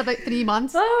rainfall in about 3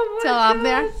 months. Oh my till I'm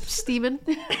there God. steaming.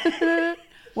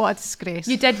 What a disgrace.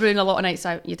 You did ruin a lot of nights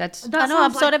out. You did. That I know,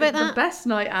 I'm sounds sorry like about the that. best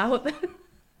night out.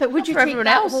 But would you for take everyone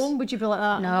that else. home? Would you be like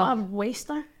that? No. What a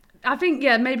waster. I think,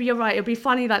 yeah, maybe you're right. It'd be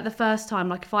funny like the first time.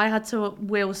 Like if I had to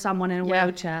wheel someone in a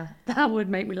wheelchair, that would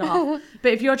make me laugh.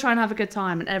 But if you're trying to have a good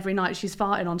time and every night she's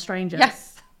farting on strangers.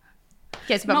 Yes.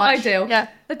 Gets a bit Not much. ideal. Yeah.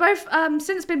 They've both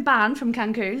since been banned from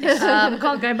Cancun.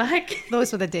 Can't go back.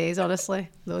 Those were the days, honestly.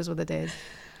 Those were the days.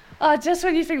 Just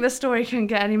when you think the story couldn't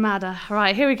get any madder.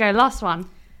 Right, here we go. Last one.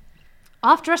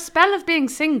 After a spell of being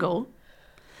single,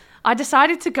 I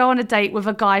decided to go on a date with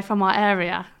a guy from our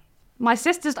area. My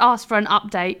sisters asked for an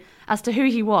update as to who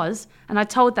he was, and I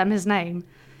told them his name.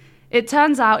 It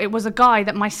turns out it was a guy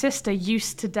that my sister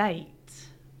used to date.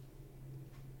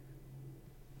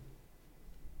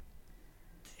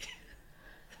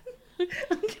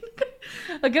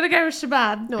 I'm gonna go with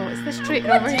Shaban. No, it's this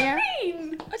traitor over here. I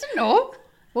don't know.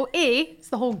 Well, it's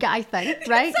the whole guy thing,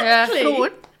 right? Exactly.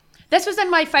 Throwing. This was in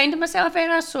my finding myself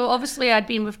era, so obviously I'd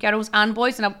been with girls and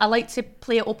boys, and I liked to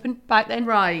play it open back then.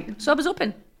 Right. So I was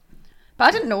open. But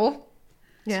I didn't know.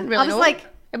 Yeah. Didn't really I was know. like,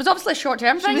 It was obviously a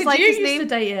short-term thing. was like, you his used name- to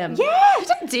date him. yeah. You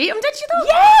didn't date him, did you though?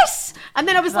 Yes! And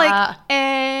then I was like,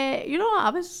 That. you know what, I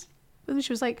was... And then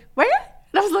she was like, where?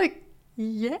 And I was like,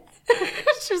 yeah.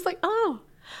 She was like, oh.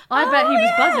 I bet he was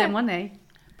yeah. buzzing, wasn't he?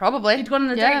 Probably. He'd gone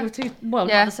on a date with two, well,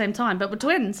 not Yeah. at the same time, but with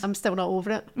twins. I'm still not over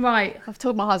it. Right. I've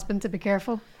told my husband to be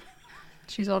careful.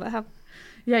 She's on at him.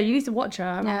 Yeah, you need to watch her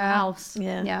around the house.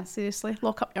 Yeah, seriously.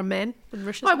 Lock up your men. And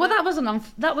Ruesha's Right, well, with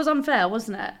that was unfair,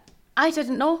 wasn't it? I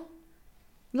didn't know.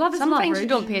 Love is Some love, things you Ruth.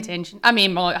 don't pay attention. I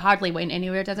mean, well, it hardly went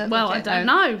anywhere, did it? Well, Like, I don't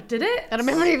know. Did it? it. And I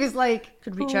remember he was like...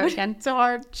 Could reach out again. So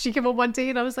hard. She came on one day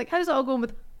and I was like, how's it all going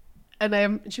with...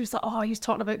 And she was like, oh, he's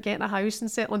talking about getting a house and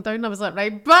settling down. And I was like,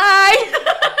 right, bye!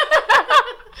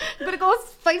 I'm going to go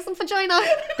find some vagina.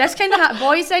 This kind of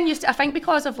boys then used to, I think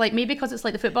because of like, maybe because it's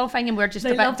like the football thing and we're just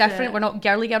They a bit loved different. it. We're not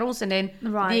girly girls, and then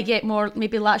Right. they get more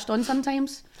maybe latched on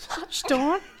sometimes. Latched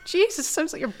on? Jesus,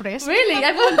 sounds like your breast. Really?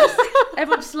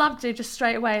 Everyone just loved you, just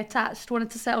straight away attached, wanted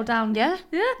to settle down. Yeah.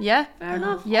 Yeah. Yeah. Fair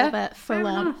enough. Yeah. A bit full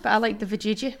on. But I like the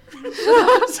vajiji.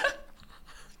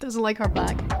 Doesn't like her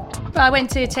back. But I went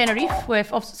to Tenerife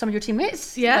with some of your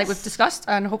teammates, Yes. like we've discussed,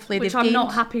 and hopefully Which they've I'm gained...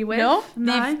 not happy with. No,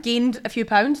 No. they've gained a few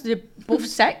pounds. They're both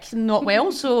sick and not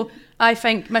well, so I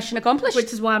think mission accomplished.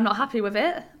 Which is why I'm not happy with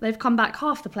it. They've come back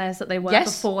half the players that they were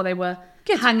Yes. before they were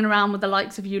Good. hanging around with the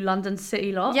likes of you London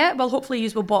City lot. Yeah, well, hopefully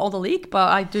you will bottle the league, but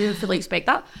I do fully expect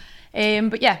that.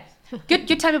 But yeah,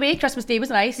 good time away. Christmas Day was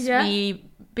nice. Yeah. We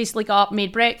basically got up,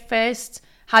 made breakfast,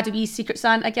 had a wee Secret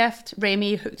Santa gift.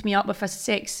 Remy hooked me up with a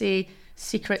sexy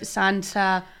Secret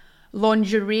Santa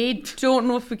lingerie. Don't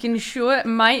know if we can show it.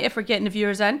 Might if we're getting the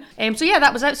viewers in. So yeah,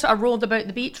 that was it. So I rolled about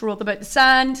the beach, rolled about the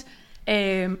sand.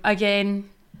 Again,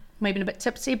 might have been a bit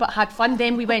tipsy, but had fun.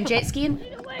 Then we went jet skiing.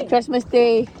 Christmas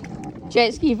Day,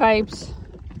 jet ski vibes.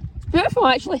 It's beautiful,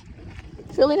 actually.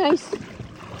 It's really nice.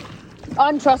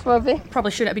 Untrustworthy.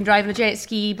 Probably shouldn't have been driving a jet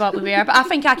ski, but we were. But I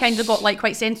think I kind of got like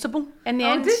quite sensible in the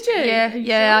end. Did you? Yeah, Are you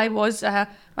yeah, sure? I was.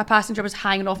 My passenger was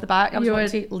hanging off the back. I was You going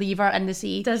were- to leave her in the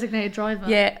sea. Designated driver.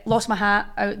 Yeah, lost my hat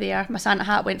out there. My Santa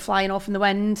hat went flying off in the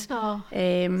wind. Oh.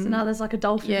 So now there's like a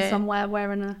dolphin Yeah. somewhere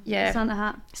wearing a Yeah. Santa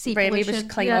hat. Sea Remy was pollution.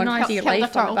 clinging Yeah, on nice. to your Killed the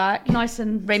life on the turtle. back. Nice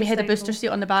and Remy had the sustainable. booster seat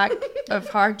on the back of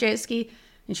her jet ski,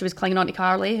 and she was clinging on to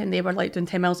Carly, and they were like doing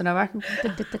 10 miles an hour.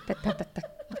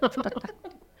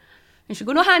 And she'd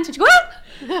go, no hands, and she'd go,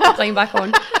 ah! Climbing back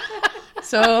on.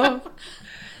 So,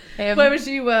 Whereas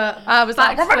you were I was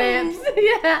like, backflips.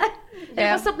 Yeah. Hey,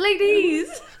 Yeah. what's up, ladies?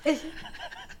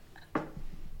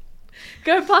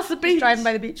 Go past the beach. driving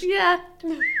by the beach. Yeah.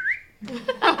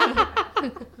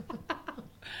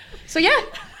 So yeah,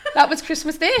 that was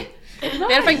Christmas Day.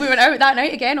 Then I think we went out that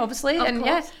night again, obviously, Of and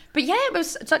course. yeah. But yeah, it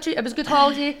was it was a good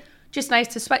holiday. Just nice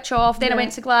to switch off. Then I Yeah.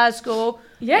 went to Glasgow.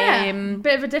 Yeah.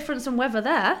 Bit of a difference in weather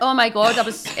there. Oh my God, I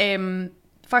was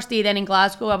first day then in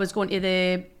Glasgow. I was going to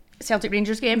the Celtic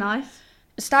Rangers game. Nice.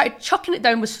 Started chucking it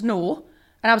down with snow,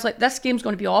 and I was like, this game's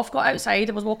going to be off. Got outside,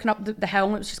 I was walking up the hill,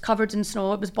 and it was just covered in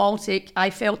snow. It was Baltic. I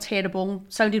felt terrible.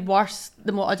 Sounded worse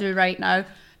than what I do right now.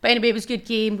 But anyway, it was a good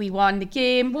game. We won the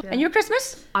game. And your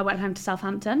Christmas? I went home to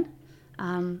Southampton,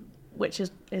 which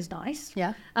is nice.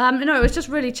 Yeah. No, it was just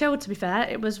really chill, to be fair.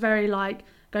 It was very like,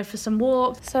 go for some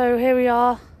walks. So here we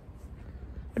are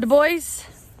with the boys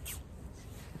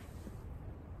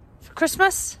for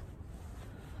Christmas.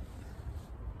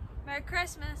 Merry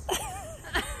Christmas.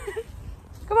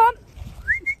 Come on.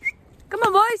 Come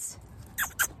on, boys.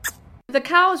 The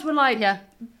cows were like, Yeah.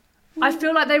 I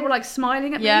feel like they were like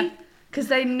smiling at Yeah. me because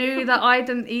they knew that I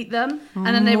didn't eat them. And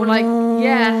then they were like,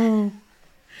 yeah.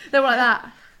 They were like that.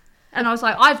 And I was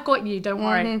like, I've got you, don't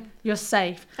worry. You're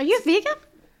safe. Are you vegan?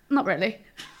 Not really.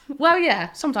 Well,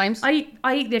 yeah. Sometimes. I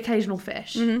eat the occasional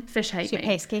fish. Fish hate You're me.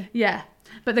 pesky. Yeah.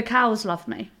 But the cows loved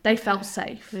me. They felt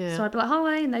safe. Yeah. So I'd be like,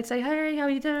 hi, and they'd say, hey, how are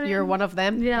you doing? You're one of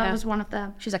them. Yeah, I was one of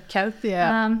them. She's a cow.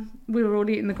 Yeah. We were all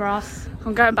eating the grass.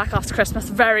 I'm going back after Christmas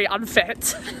very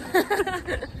unfit.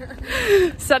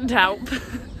 Send help.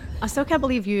 I still can't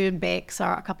believe you and Bex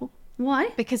are a couple. Why?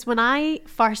 Because when I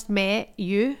first met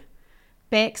you,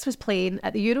 Bex was playing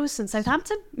at the Euros in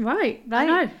Southampton. Right, I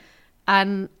know.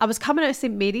 And I was coming out of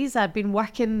St Mary's. I'd been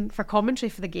working for commentary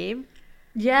for the game.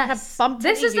 Yes. bumped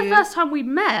This into is the you. first time we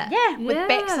met. Yeah, with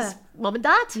Bex's mum and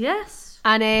dad. Yes.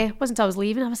 And it wasn't until I was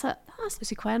leaving, I was like, oh, that's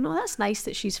Lucy Quinn. Oh, that's nice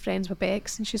that she's friends with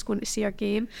Bex and she's going to see her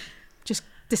game. Just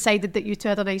decided that you two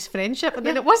had a nice friendship. And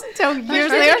then it wasn't until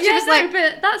years later she was like,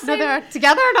 but that no, same, they're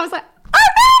together. And I was like, oh,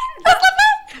 no, that's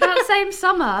lovely. that same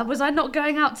summer, was I not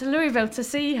going out to Louisville to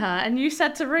see her? And you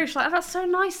said to Ruesha, like, that's so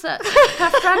nice that her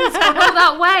friends go all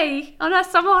that way on her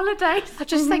summer holidays. I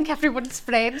just think everyone's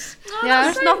friends. Yeah,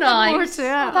 that's there's so nothing nice. more to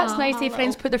it. That's nice. Hey,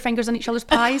 friends put their fingers on each other's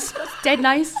pies. Dead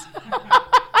nice.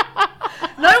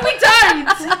 No, we don't.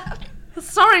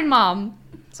 Sorry, Mum.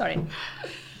 Sorry.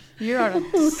 You are a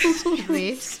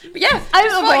disgrace. But yeah, out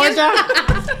of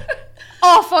order.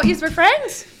 Oh, I thought you were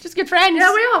friends. Just good friends.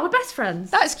 Yeah, we are. We're best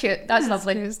friends. That's cute. That's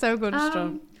lovely. It's still going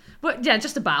strong. But yeah,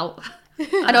 just about.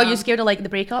 I know you're scared of like the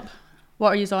breakup. What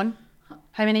are you on?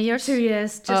 How many years? 2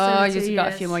 years. Just Oh, over 2 you've years. got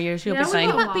a few more years. You'll Yeah, be we've fine.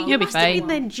 got a while. You'll be Must have been fine.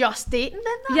 then just dating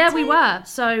then that Yeah, we time? were.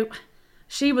 So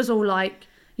she was all like,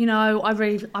 you know, I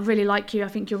really like you. I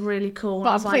think you're really cool. But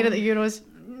I I'm was playing like, at the Euros.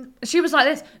 she was like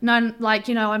this. No, like,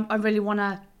 you know, I really want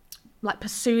to like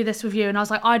pursue this with you. And I was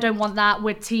like, I don't want that.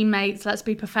 We're teammates. Let's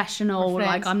be professional. We're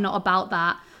friends. Like, I'm not about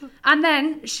that. And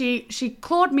then she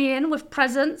clawed me in with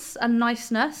presents and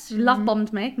niceness. She love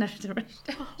bombed me. No, she didn't.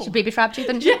 She baby frapped you,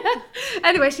 didn't she?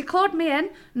 Anyway, she clawed me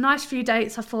in. Nice few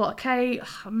dates. I thought, okay,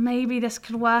 maybe this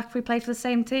could work if we played for the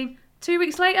same team. 2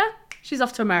 weeks later, she's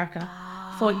off to America.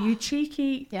 Thought, you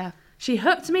cheeky. Yeah. She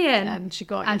hooked me in And she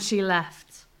got you. and she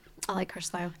left. I like her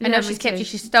style. And now Yeah, she's me kept too. you.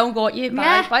 She's still got you.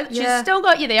 Yeah, She's yeah. still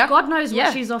got you there. God knows Yeah.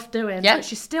 what she's off doing. Yeah. But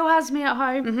she still has me at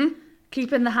home,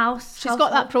 keeping the house. She's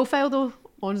got that profile though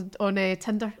on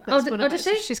Tinder. Oh, going does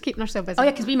she? She's keeping herself busy. Oh yeah,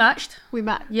 because we matched. We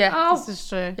met. Yeah. Oh. This is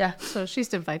true. Yeah. So she's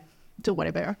doing fine. Don't worry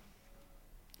about her.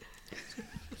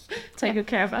 Take good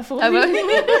care of her for I me. will.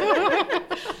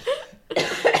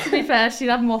 To be fair, she'd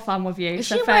have more fun with you.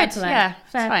 So She fair would. play. Yeah.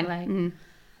 Fair It's fine. play.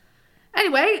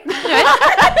 Anyway,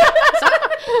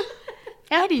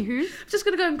 Anywho. just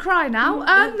going to go and cry now.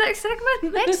 Next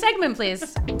segment. Next segment,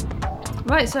 please.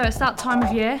 Right, so it's that time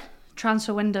of year.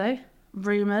 Transfer window.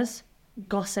 Rumours.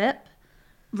 Gossip.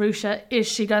 Ruesha, is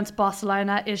she going to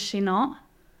Barcelona? Is she not?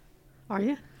 Are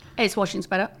you? It's Washington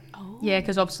Spirit. Oh. Yeah,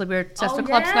 because obviously we're sister Oh,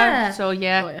 clubs yeah. now. So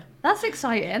yeah. Oh, yeah. That's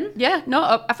exciting. Yeah,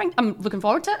 no, I think I'm looking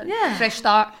forward to it. Yeah. Fresh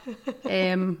start. If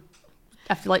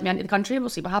you like me into the country, we'll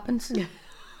see what happens. Yeah.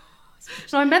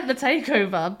 So I meant the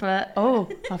takeover, but Oh,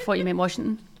 I thought you meant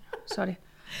Washington. Sorry.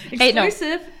 Hey, no.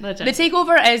 exclusive. No, The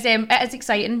takeover is it is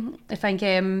exciting. I think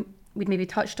we'd maybe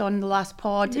touched on the last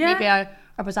pod. Yeah. Maybe I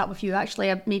was that with you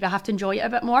actually. Maybe I have to enjoy it a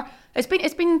bit more. It's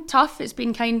been tough. It's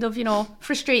been kind of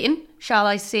frustrating, shall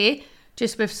I say,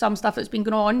 just with some stuff that's been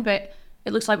going on. But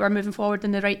it looks like we're moving forward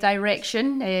in the right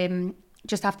direction.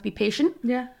 Just have to be patient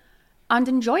Yeah. and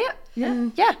enjoy it. Yeah.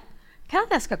 And yeah. Can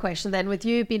I ask a question then? With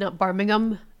you being at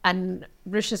Birmingham and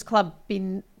Ruesha's club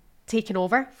being taken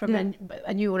over from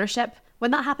a new ownership,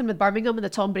 when that happened with Birmingham and the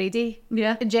Tom Brady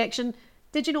injection,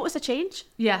 did you notice a change?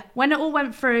 Yeah, when it all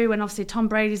went through and obviously Tom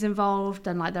Brady's involved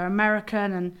and like they're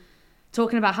American and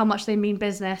talking about how much they mean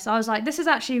business, I was like, this is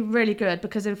actually really good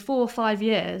because in 4 or 5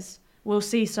 years, we'll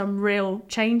see some real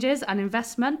changes and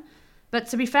investment. But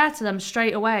to be fair to them,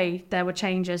 straight away, there were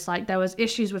changes. Like there was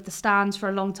issues with the stands for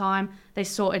a long time. They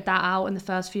sorted that out in the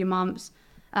first few months.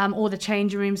 All the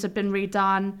changing rooms have been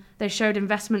redone. They showed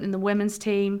investment in the women's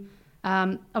team.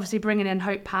 Obviously bringing in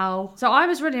Hope Powell. So I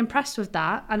was really impressed with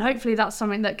that, and hopefully that's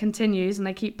something that continues and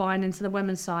they keep buying into the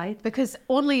women's side. Because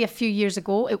only a few years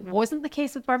ago, it wasn't the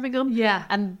case with Birmingham. Yeah.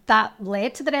 And that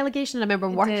led to the relegation. I remember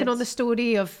working did. on the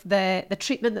story of the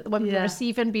treatment that the women were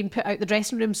receiving, being put out the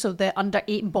dressing room so the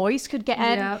under-8 boys could get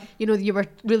in. Yeah. You were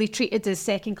really treated as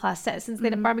second-class citizens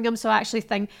then in Birmingham. So I actually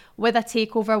think with a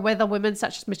takeover, with a woman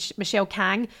such as Michelle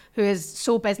Kang, who is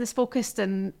so business-focused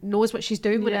and knows what she's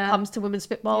doing when it comes to women's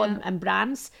football and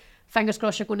brands, fingers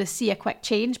crossed you're going to see a quick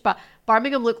change. But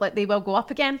Birmingham look like they will go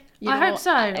up again. I hope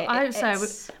so. I hope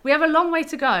so. We have a long way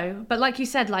to go, but like you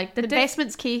said, like the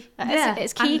investment's key.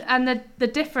 It's key. And the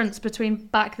difference between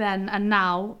back then and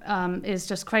now is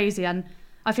just crazy. And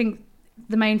I think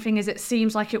the main thing is it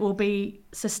seems like it will be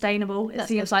sustainable. It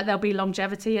seems like there'll be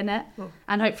longevity in it,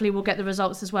 and hopefully we'll get the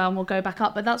results as well, and we'll go back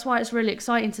up. But that's why it's really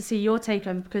exciting to see your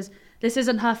takeover, because This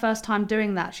isn't her first time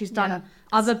doing that. She's done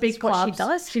other big clubs. What she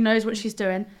does. She knows what she's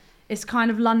doing. It's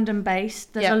kind of London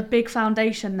based. There's a big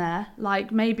foundation there.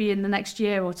 Like maybe in the next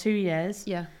year or 2 years.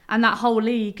 Yeah. And that whole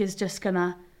league is just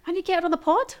gonna. When you get her on the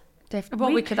pod. Definitely.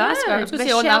 Well, we could ask her. I was going to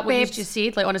say on Michelle that, what you babes. just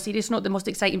said, like on a serious note, the most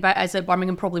exciting bit is that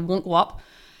Birmingham probably won't go up.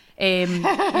 He's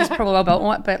probably well built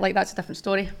on it, but like that's a different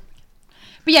story.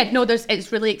 But yeah, no,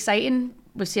 it's really exciting.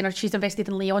 We've seen her, she's invested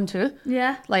in Leon too.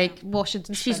 Yeah. Like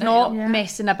Washington. she's not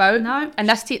messing about. No. And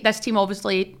this team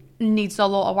obviously needs a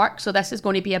lot of work, so this is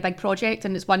going to be a big project,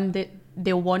 and it's one that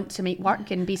they'll want to make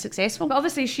work and be successful. But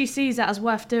obviously she sees it as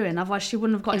worth doing, otherwise she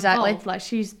wouldn't have got involved. Like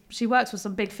she works with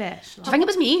some big fish. Do you think it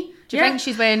was me? Do you think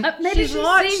she's when maybe she's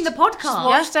seen the podcast.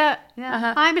 Watched it. Yeah.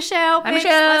 Uh-huh. Hi, Michelle. Hi, babes.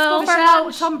 Michelle. Let's go for Michelle,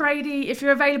 lunch. Tom Brady, if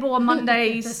you're available on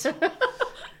Mondays,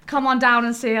 come on down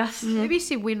and see us. Maybe you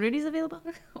see Wayne Rooney's available.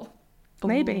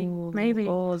 Maybe.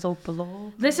 Oh, it's all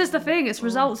below. This is the thing. It's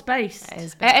results based. It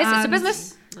is. It's a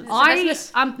business.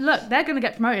 Look, they're going to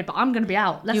get promoted, but I'm going to be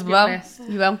out. Let's You be will. honest.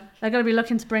 You will. They're going to be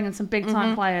looking to bring in some big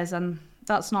time players, and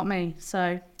that's not me.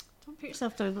 So Don't put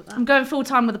yourself down like that. I'm going full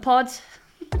time with the pod.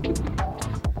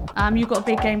 You've got a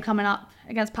big game coming up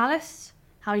against Palace.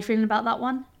 How are you feeling about that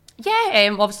one?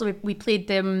 Yeah, obviously we played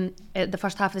them at the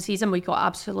first half of the season. We got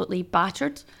absolutely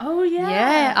battered. Oh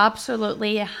Yeah,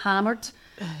 absolutely hammered.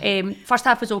 First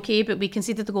half was okay, but we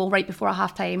conceded the goal right before a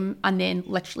half time, and then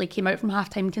literally came out from half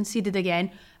time, conceded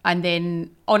again, and then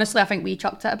honestly I think we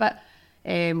chucked it a bit.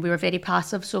 We were very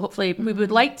passive, so hopefully we would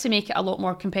like to make it a lot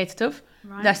more competitive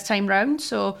this time round.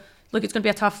 So look, it's going to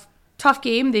be a tough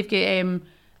game. They've got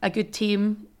a good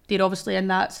team. They're obviously in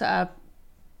that sort of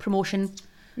promotion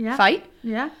fight.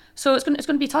 Yeah. So it's going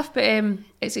to be tough, but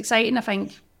it's exciting. I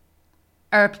think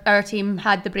our team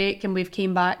had the break and we've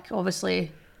came back,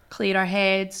 obviously clear our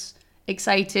heads,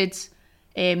 excited.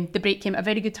 The break came at a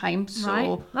very good time, so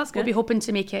Right, that's we'll good. be hoping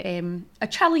to make it a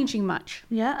challenging match.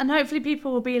 Yeah, and hopefully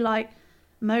people will be like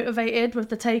motivated with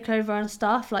the takeover and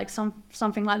stuff. Like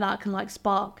something like that can like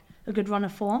spark a good run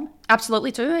of form.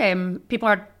 Absolutely too. People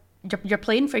are you're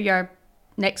playing for your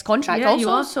next contract Yeah, you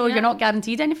also, are, so yeah. you're not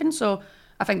guaranteed anything. So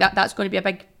I think that's going to be a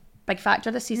big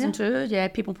factor this season too. Yeah,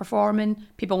 people performing,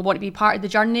 people want to be part of the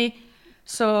journey.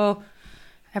 So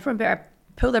everyone better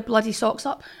pull their bloody socks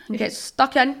up and get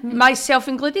stuck in, myself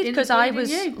included, because I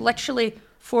was Including you. literally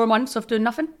 4 months of doing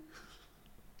nothing.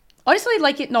 Honestly,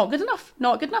 like it not good enough.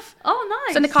 Oh,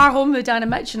 nice. So in the car home with Dan and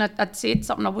Mitch, and I'd said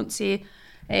something I won't say,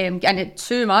 getting it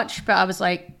too much, but I was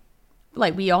like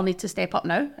we all need to step up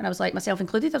now. And I was like, myself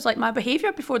included, I was like, my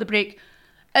behaviour before the break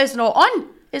is not on.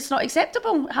 It's not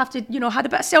acceptable. I have to, had a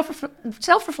bit of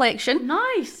self-reflection.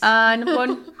 Nice. And I'm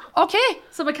going, okay,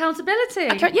 Some accountability.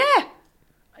 yeah,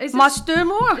 Is must do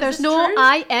more. There's this no true?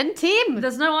 I in team.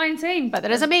 There's no I in team. But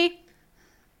there is a me.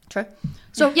 True.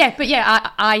 So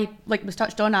I like was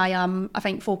touched on. I am, I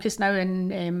think, focused now,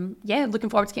 and looking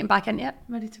forward to getting back into it.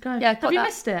 Ready to go. Yeah, Have got you that.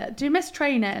 missed it? Do you miss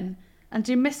training? And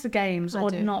do you miss the games or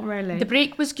do. not really? The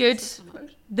break was good.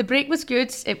 The break was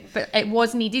good. It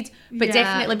was needed, but Yeah,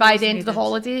 definitely it by was the end of the needed.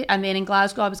 holiday, and then in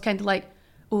Glasgow, I was kind of like,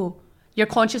 oh, you're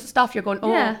conscious of stuff. You're going,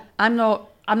 oh, Yeah. I'm not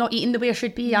eating the way I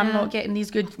should be. I'm Yeah. not getting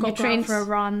these good Got to go out nutrients, for a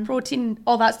run. protein,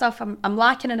 all that stuff. I'm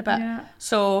lacking in a bit. Yeah.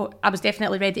 So I was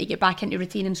definitely ready to get back into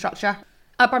routine and structure.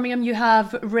 At Birmingham, you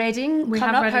have Reading We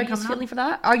coming have up. Reading How are you coming feeling up. for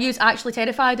that? Are you actually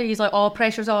terrified? Are you like, oh,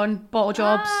 pressure's on, bottle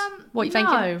jobs? What are you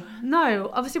thinking?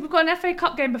 No. Obviously, we've got an FA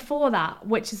Cup game before that,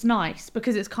 which is nice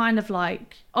because it's kind of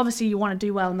like, obviously, you want to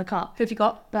do well in the cup. Who have you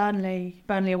got? Burnley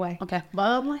away. Okay.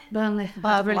 Burnley.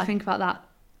 I have to really think about that.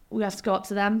 We have to go up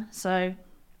to them, so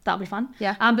that'll be fun.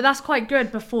 Yeah. But that's quite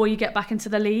good before you get back into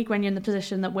the league when you're in the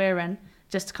position that we're in,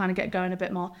 just to kind of get going a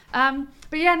bit more.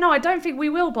 But yeah, no, I don't think we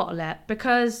will bottle it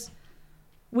because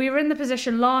we were in the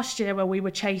position last year where we were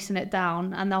chasing it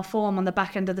down, and our form on the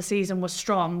back end of the season was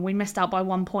strong. We missed out by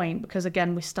 1 point because,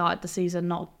 again, we started the season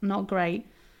not great.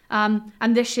 And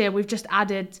this year we've just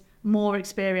added more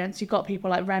experience. You've got people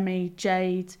like Remy,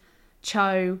 Jade,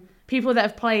 Cho, people that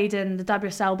have played in the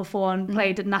WSL before and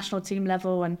played at national team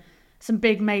level and some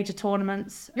big major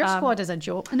tournaments. Your squad is a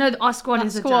joke. No, our squad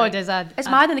is a joke. It's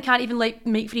mad, and they can't even like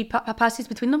make free passes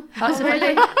between them. That's the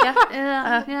Really?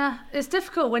 yeah. Yeah. It's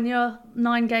difficult when you're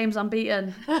 9 games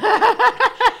unbeaten.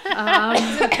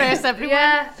 Press everyone.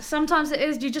 Yeah, sometimes it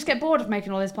is. You just get bored of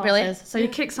making all those passes. Really? So you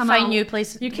kick some Find out. new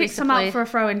places. You kick place to some play. out for a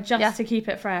throw in just Yeah. to keep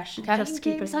it fresh. Okay. Just to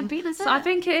keep Games it. unbeaten, is So it? I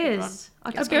think it is. I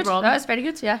That's could be good. wrong. That's very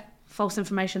good. Yeah. False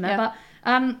information there, Yeah. but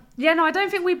no, I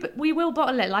don't think we will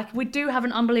bottle it. Like, we do have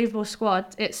an unbelievable squad.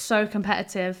 It's so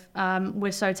competitive.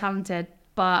 We're so talented,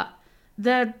 but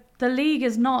the league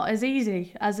is not as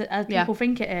easy as people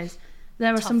think it is.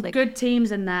 There are tough some league. good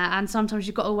teams in there, and sometimes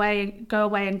you've got to go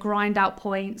away and grind out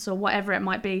points or whatever it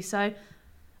might be. So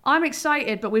I'm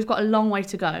excited, but we've got a long way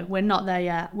to go. We're not there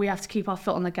yet. We have to keep our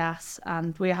foot on the gas,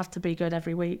 and we have to be good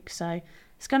every week. So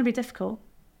it's going to be difficult.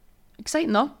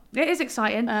 Exciting though. It is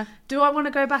exciting. Do I want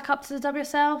to go back up to the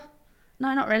WSL?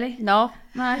 No, not really. No.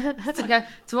 Okay.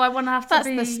 Do I want to have to That's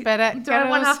the spirit. Do I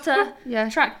want to have to Yeah.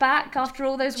 track back after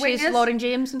all those Chase wins? Lauren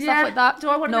James and stuff like that. Do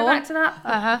I want to No. go back to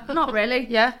that? Not really.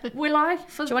 Yeah. Will I? Do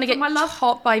you want to get my love?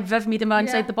 chopped by Viv Miedema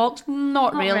inside the box?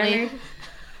 Not really.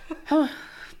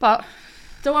 But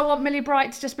Do I want Millie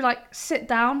Bright to just be like, sit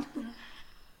down?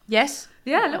 yes.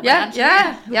 Yeah, a little Yeah, bit.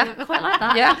 yeah. Quite like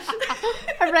that. Yeah.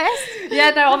 A rest. Yeah,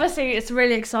 no, obviously it's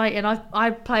really exciting. I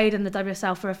played in the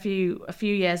WSL for a few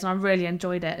years and I really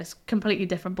enjoyed it. It's a completely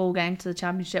different ball game to the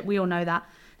Championship. We all know that.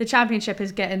 The Championship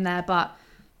is getting there, but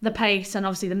the pace and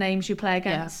obviously the names you play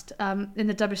against in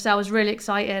the WSL is really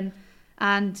exciting.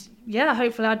 And yeah,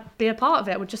 hopefully I'd be a part of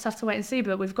it. We'll just have to wait and see,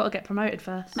 but we've got to get promoted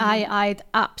first. I'd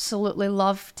absolutely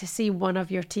love to see one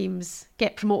of your teams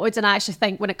get promoted, and I actually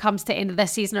think when it comes to end of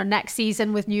this season or next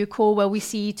season with Newco, will we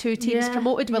see 2 teams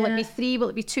promoted? Will it be 3? Will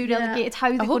it be 2 relegated? How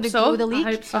are they going to grow the league?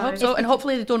 I hope so. I hope so. And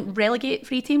hopefully they don't relegate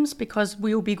 3 teams because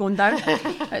we'll be going down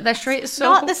at this rate. So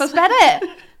Not the spirit.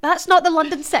 That's not the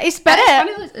London City spirit.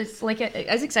 It's like it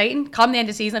is exciting. Come the end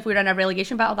of the season, if we're in a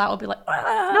relegation battle, that will be like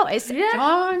No, it's come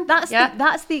on. that's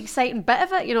the exciting bit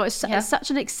of it. You know, it's such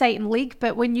an exciting league.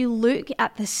 But when you look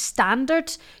at the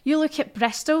standard, you look at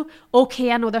Bristol.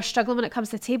 Okay, I know they're struggling when it comes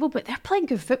to the table, but they're playing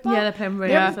good football. Yeah, they're playing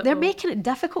really They're- good football. They're making it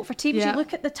difficult for teams. Yeah. You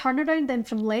look at the turnaround then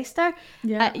from Leicester.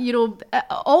 Yeah.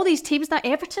 All these teams now.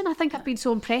 Everton, I think, have been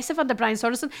so impressive under Brian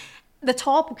Sorensen. The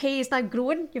top, okay, is now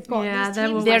growing. You've got these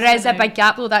teams. There is a big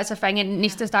gap though, that's a thing, and it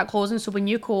needs to start closing. So when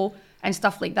you go and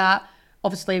stuff like that,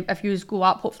 obviously if you go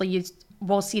up, hopefully you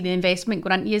will see the investment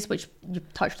going into you, which you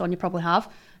touched on, you probably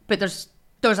have. But there's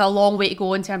a long way to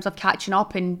go in terms of catching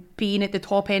up and being at the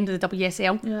top end of the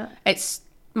WSL. Yeah. It's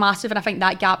massive, and I think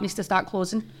that gap needs to start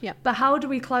closing. Yeah. But how do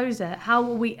we close it? How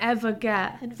will we ever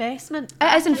get... Investment.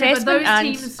 It is investment those and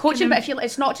teams coaching, can- but I feel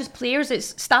it's not just players,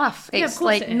 it's staff, Yeah, of it's course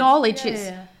like it is. knowledge,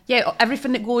 Yeah, it's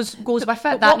everything that goes with it. But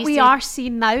That what needs we to, are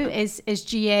seeing now is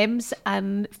GMs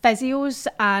and physios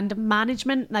and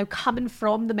management now coming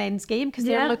from the men's game because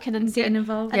they're looking and getting saying,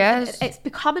 involved. and Yes. it's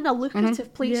becoming a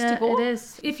lucrative place to go. it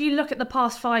is. If you look at the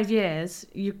past 5 years,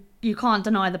 you can't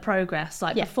deny the progress.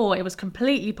 Like before, it was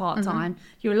completely part-time.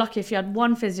 You were lucky if you had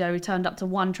one physio who turned up to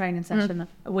one training session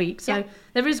a week. So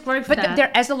there is growth But there.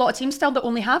 there is a lot of teams still that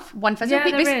only have one physio. Yeah,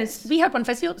 there is. We had one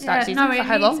physio at the start of the Yeah, season no, for it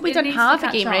how long? needs- We it didn't needs to have a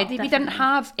catch game up, ready. We didn't definitely.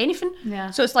 have anything.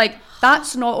 Yeah. So it's like,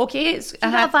 that's not okay. It's, You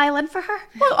got a violin for her?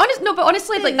 well,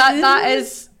 honestly, like that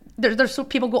is... There's so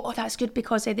people go, oh, that's good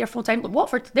because they're full time. Like,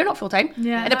 Watford, they're not full time.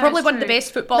 Yeah, and they're no, probably it's one of the true.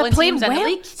 best footballing They're playing teams in the well.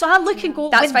 league. So I look and go,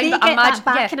 That's when fine, they but get imagine- that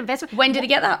back yeah. in investment. When did they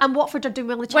get that? And Watford are doing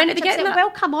well in the When did they Championship. get They that? will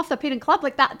come off the parent club.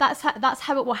 Like that's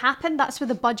how it will happen. That's where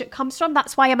the budget comes from.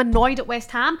 That's why I'm annoyed at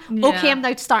West Ham. Yeah. Okay, I'm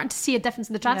now starting to see a difference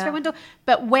in the transfer window.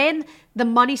 But when the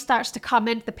money starts to come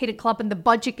into the parent club and the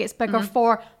budget gets bigger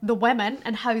for the women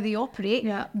and how they operate,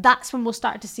 that's when we'll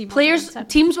start to see more Players, momentum.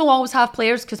 teams will always have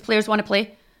players because players want to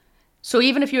play. So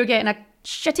even if you're getting a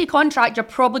shitty contract, you're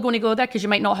probably going to go there because you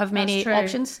might not have many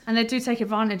options. And they do take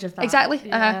advantage of that. Exactly.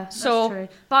 Yeah, that's So- true.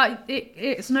 But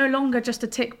it's no longer just a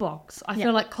tick box. I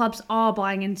feel like clubs are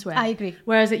buying into it. I agree.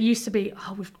 Whereas it used to be,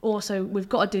 we've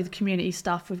got to do the community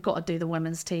stuff, we've got to do the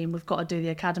women's team, we've got to do the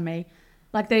academy.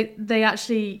 Like they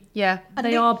actually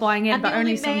they are buying in, And but the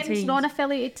only only some men's teams.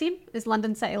 non-affiliated team is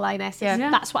London City Lionesses. Yeah.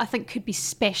 That's what I think could be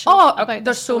special. Oh, about there's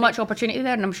this so story. much opportunity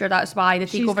there, and I'm sure that's why the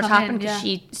She's takeovers come happen in, because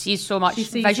she sees so much She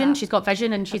sees vision. that. She's got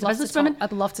vision, and she's a I'd love to businesswoman. talk-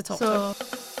 I'd love to talk to her.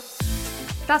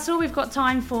 So that's all we've got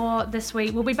time for this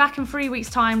week. We'll be back in 3 weeks'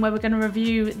 time where we're going to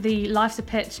review the Life's a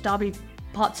Pitch Derby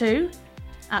Part 2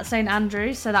 at St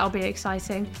Andrews, so that'll be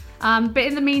exciting. But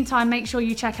in the meantime, make sure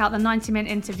you check out the 90-minute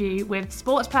interview with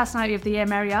Sports Personality of the Year,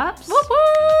 Mary Earps.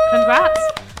 Congrats.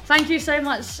 Thank you so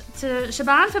much to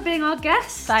Shaban for being our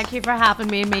guest. Thank you for having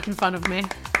me and making fun of me.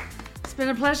 It's been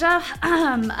a pleasure.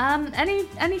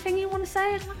 Anything you want to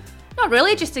say? Not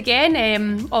really, just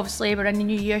again, obviously we're in the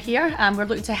new year here and we're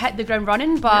looking to hit the ground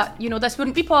running, but you know, this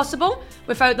wouldn't be possible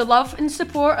without the love and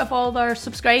support of all our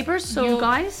subscribers. So You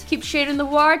guys. keep sharing the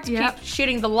word, Yep. keep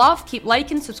sharing the love, keep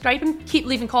liking, subscribing, keep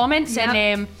leaving comments, Yep.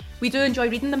 and we do enjoy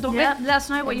reading them, don't Yeah, let us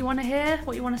know what you want to hear,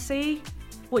 what you want to see,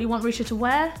 what you want Ruesha to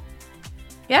wear.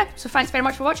 we? Yeah, so thanks very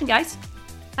much for watching, guys.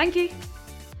 Thank you.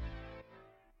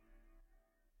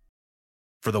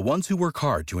 For the ones who work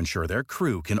hard to ensure their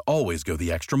crew can always go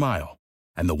the extra mile,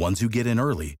 and the ones who get in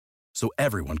early so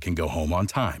everyone can go home on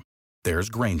time, there's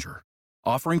Grainger,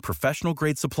 offering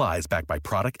professional-grade supplies backed by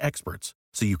product experts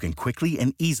so you can quickly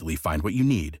and easily find what you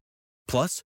need.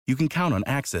 Plus, you can count on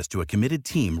access to a committed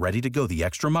team ready to go the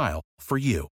extra mile for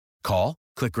you. Call,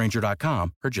 click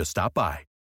Grainger.com, or just stop by.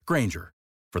 Grainger,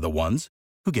 for the ones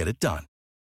who get it done.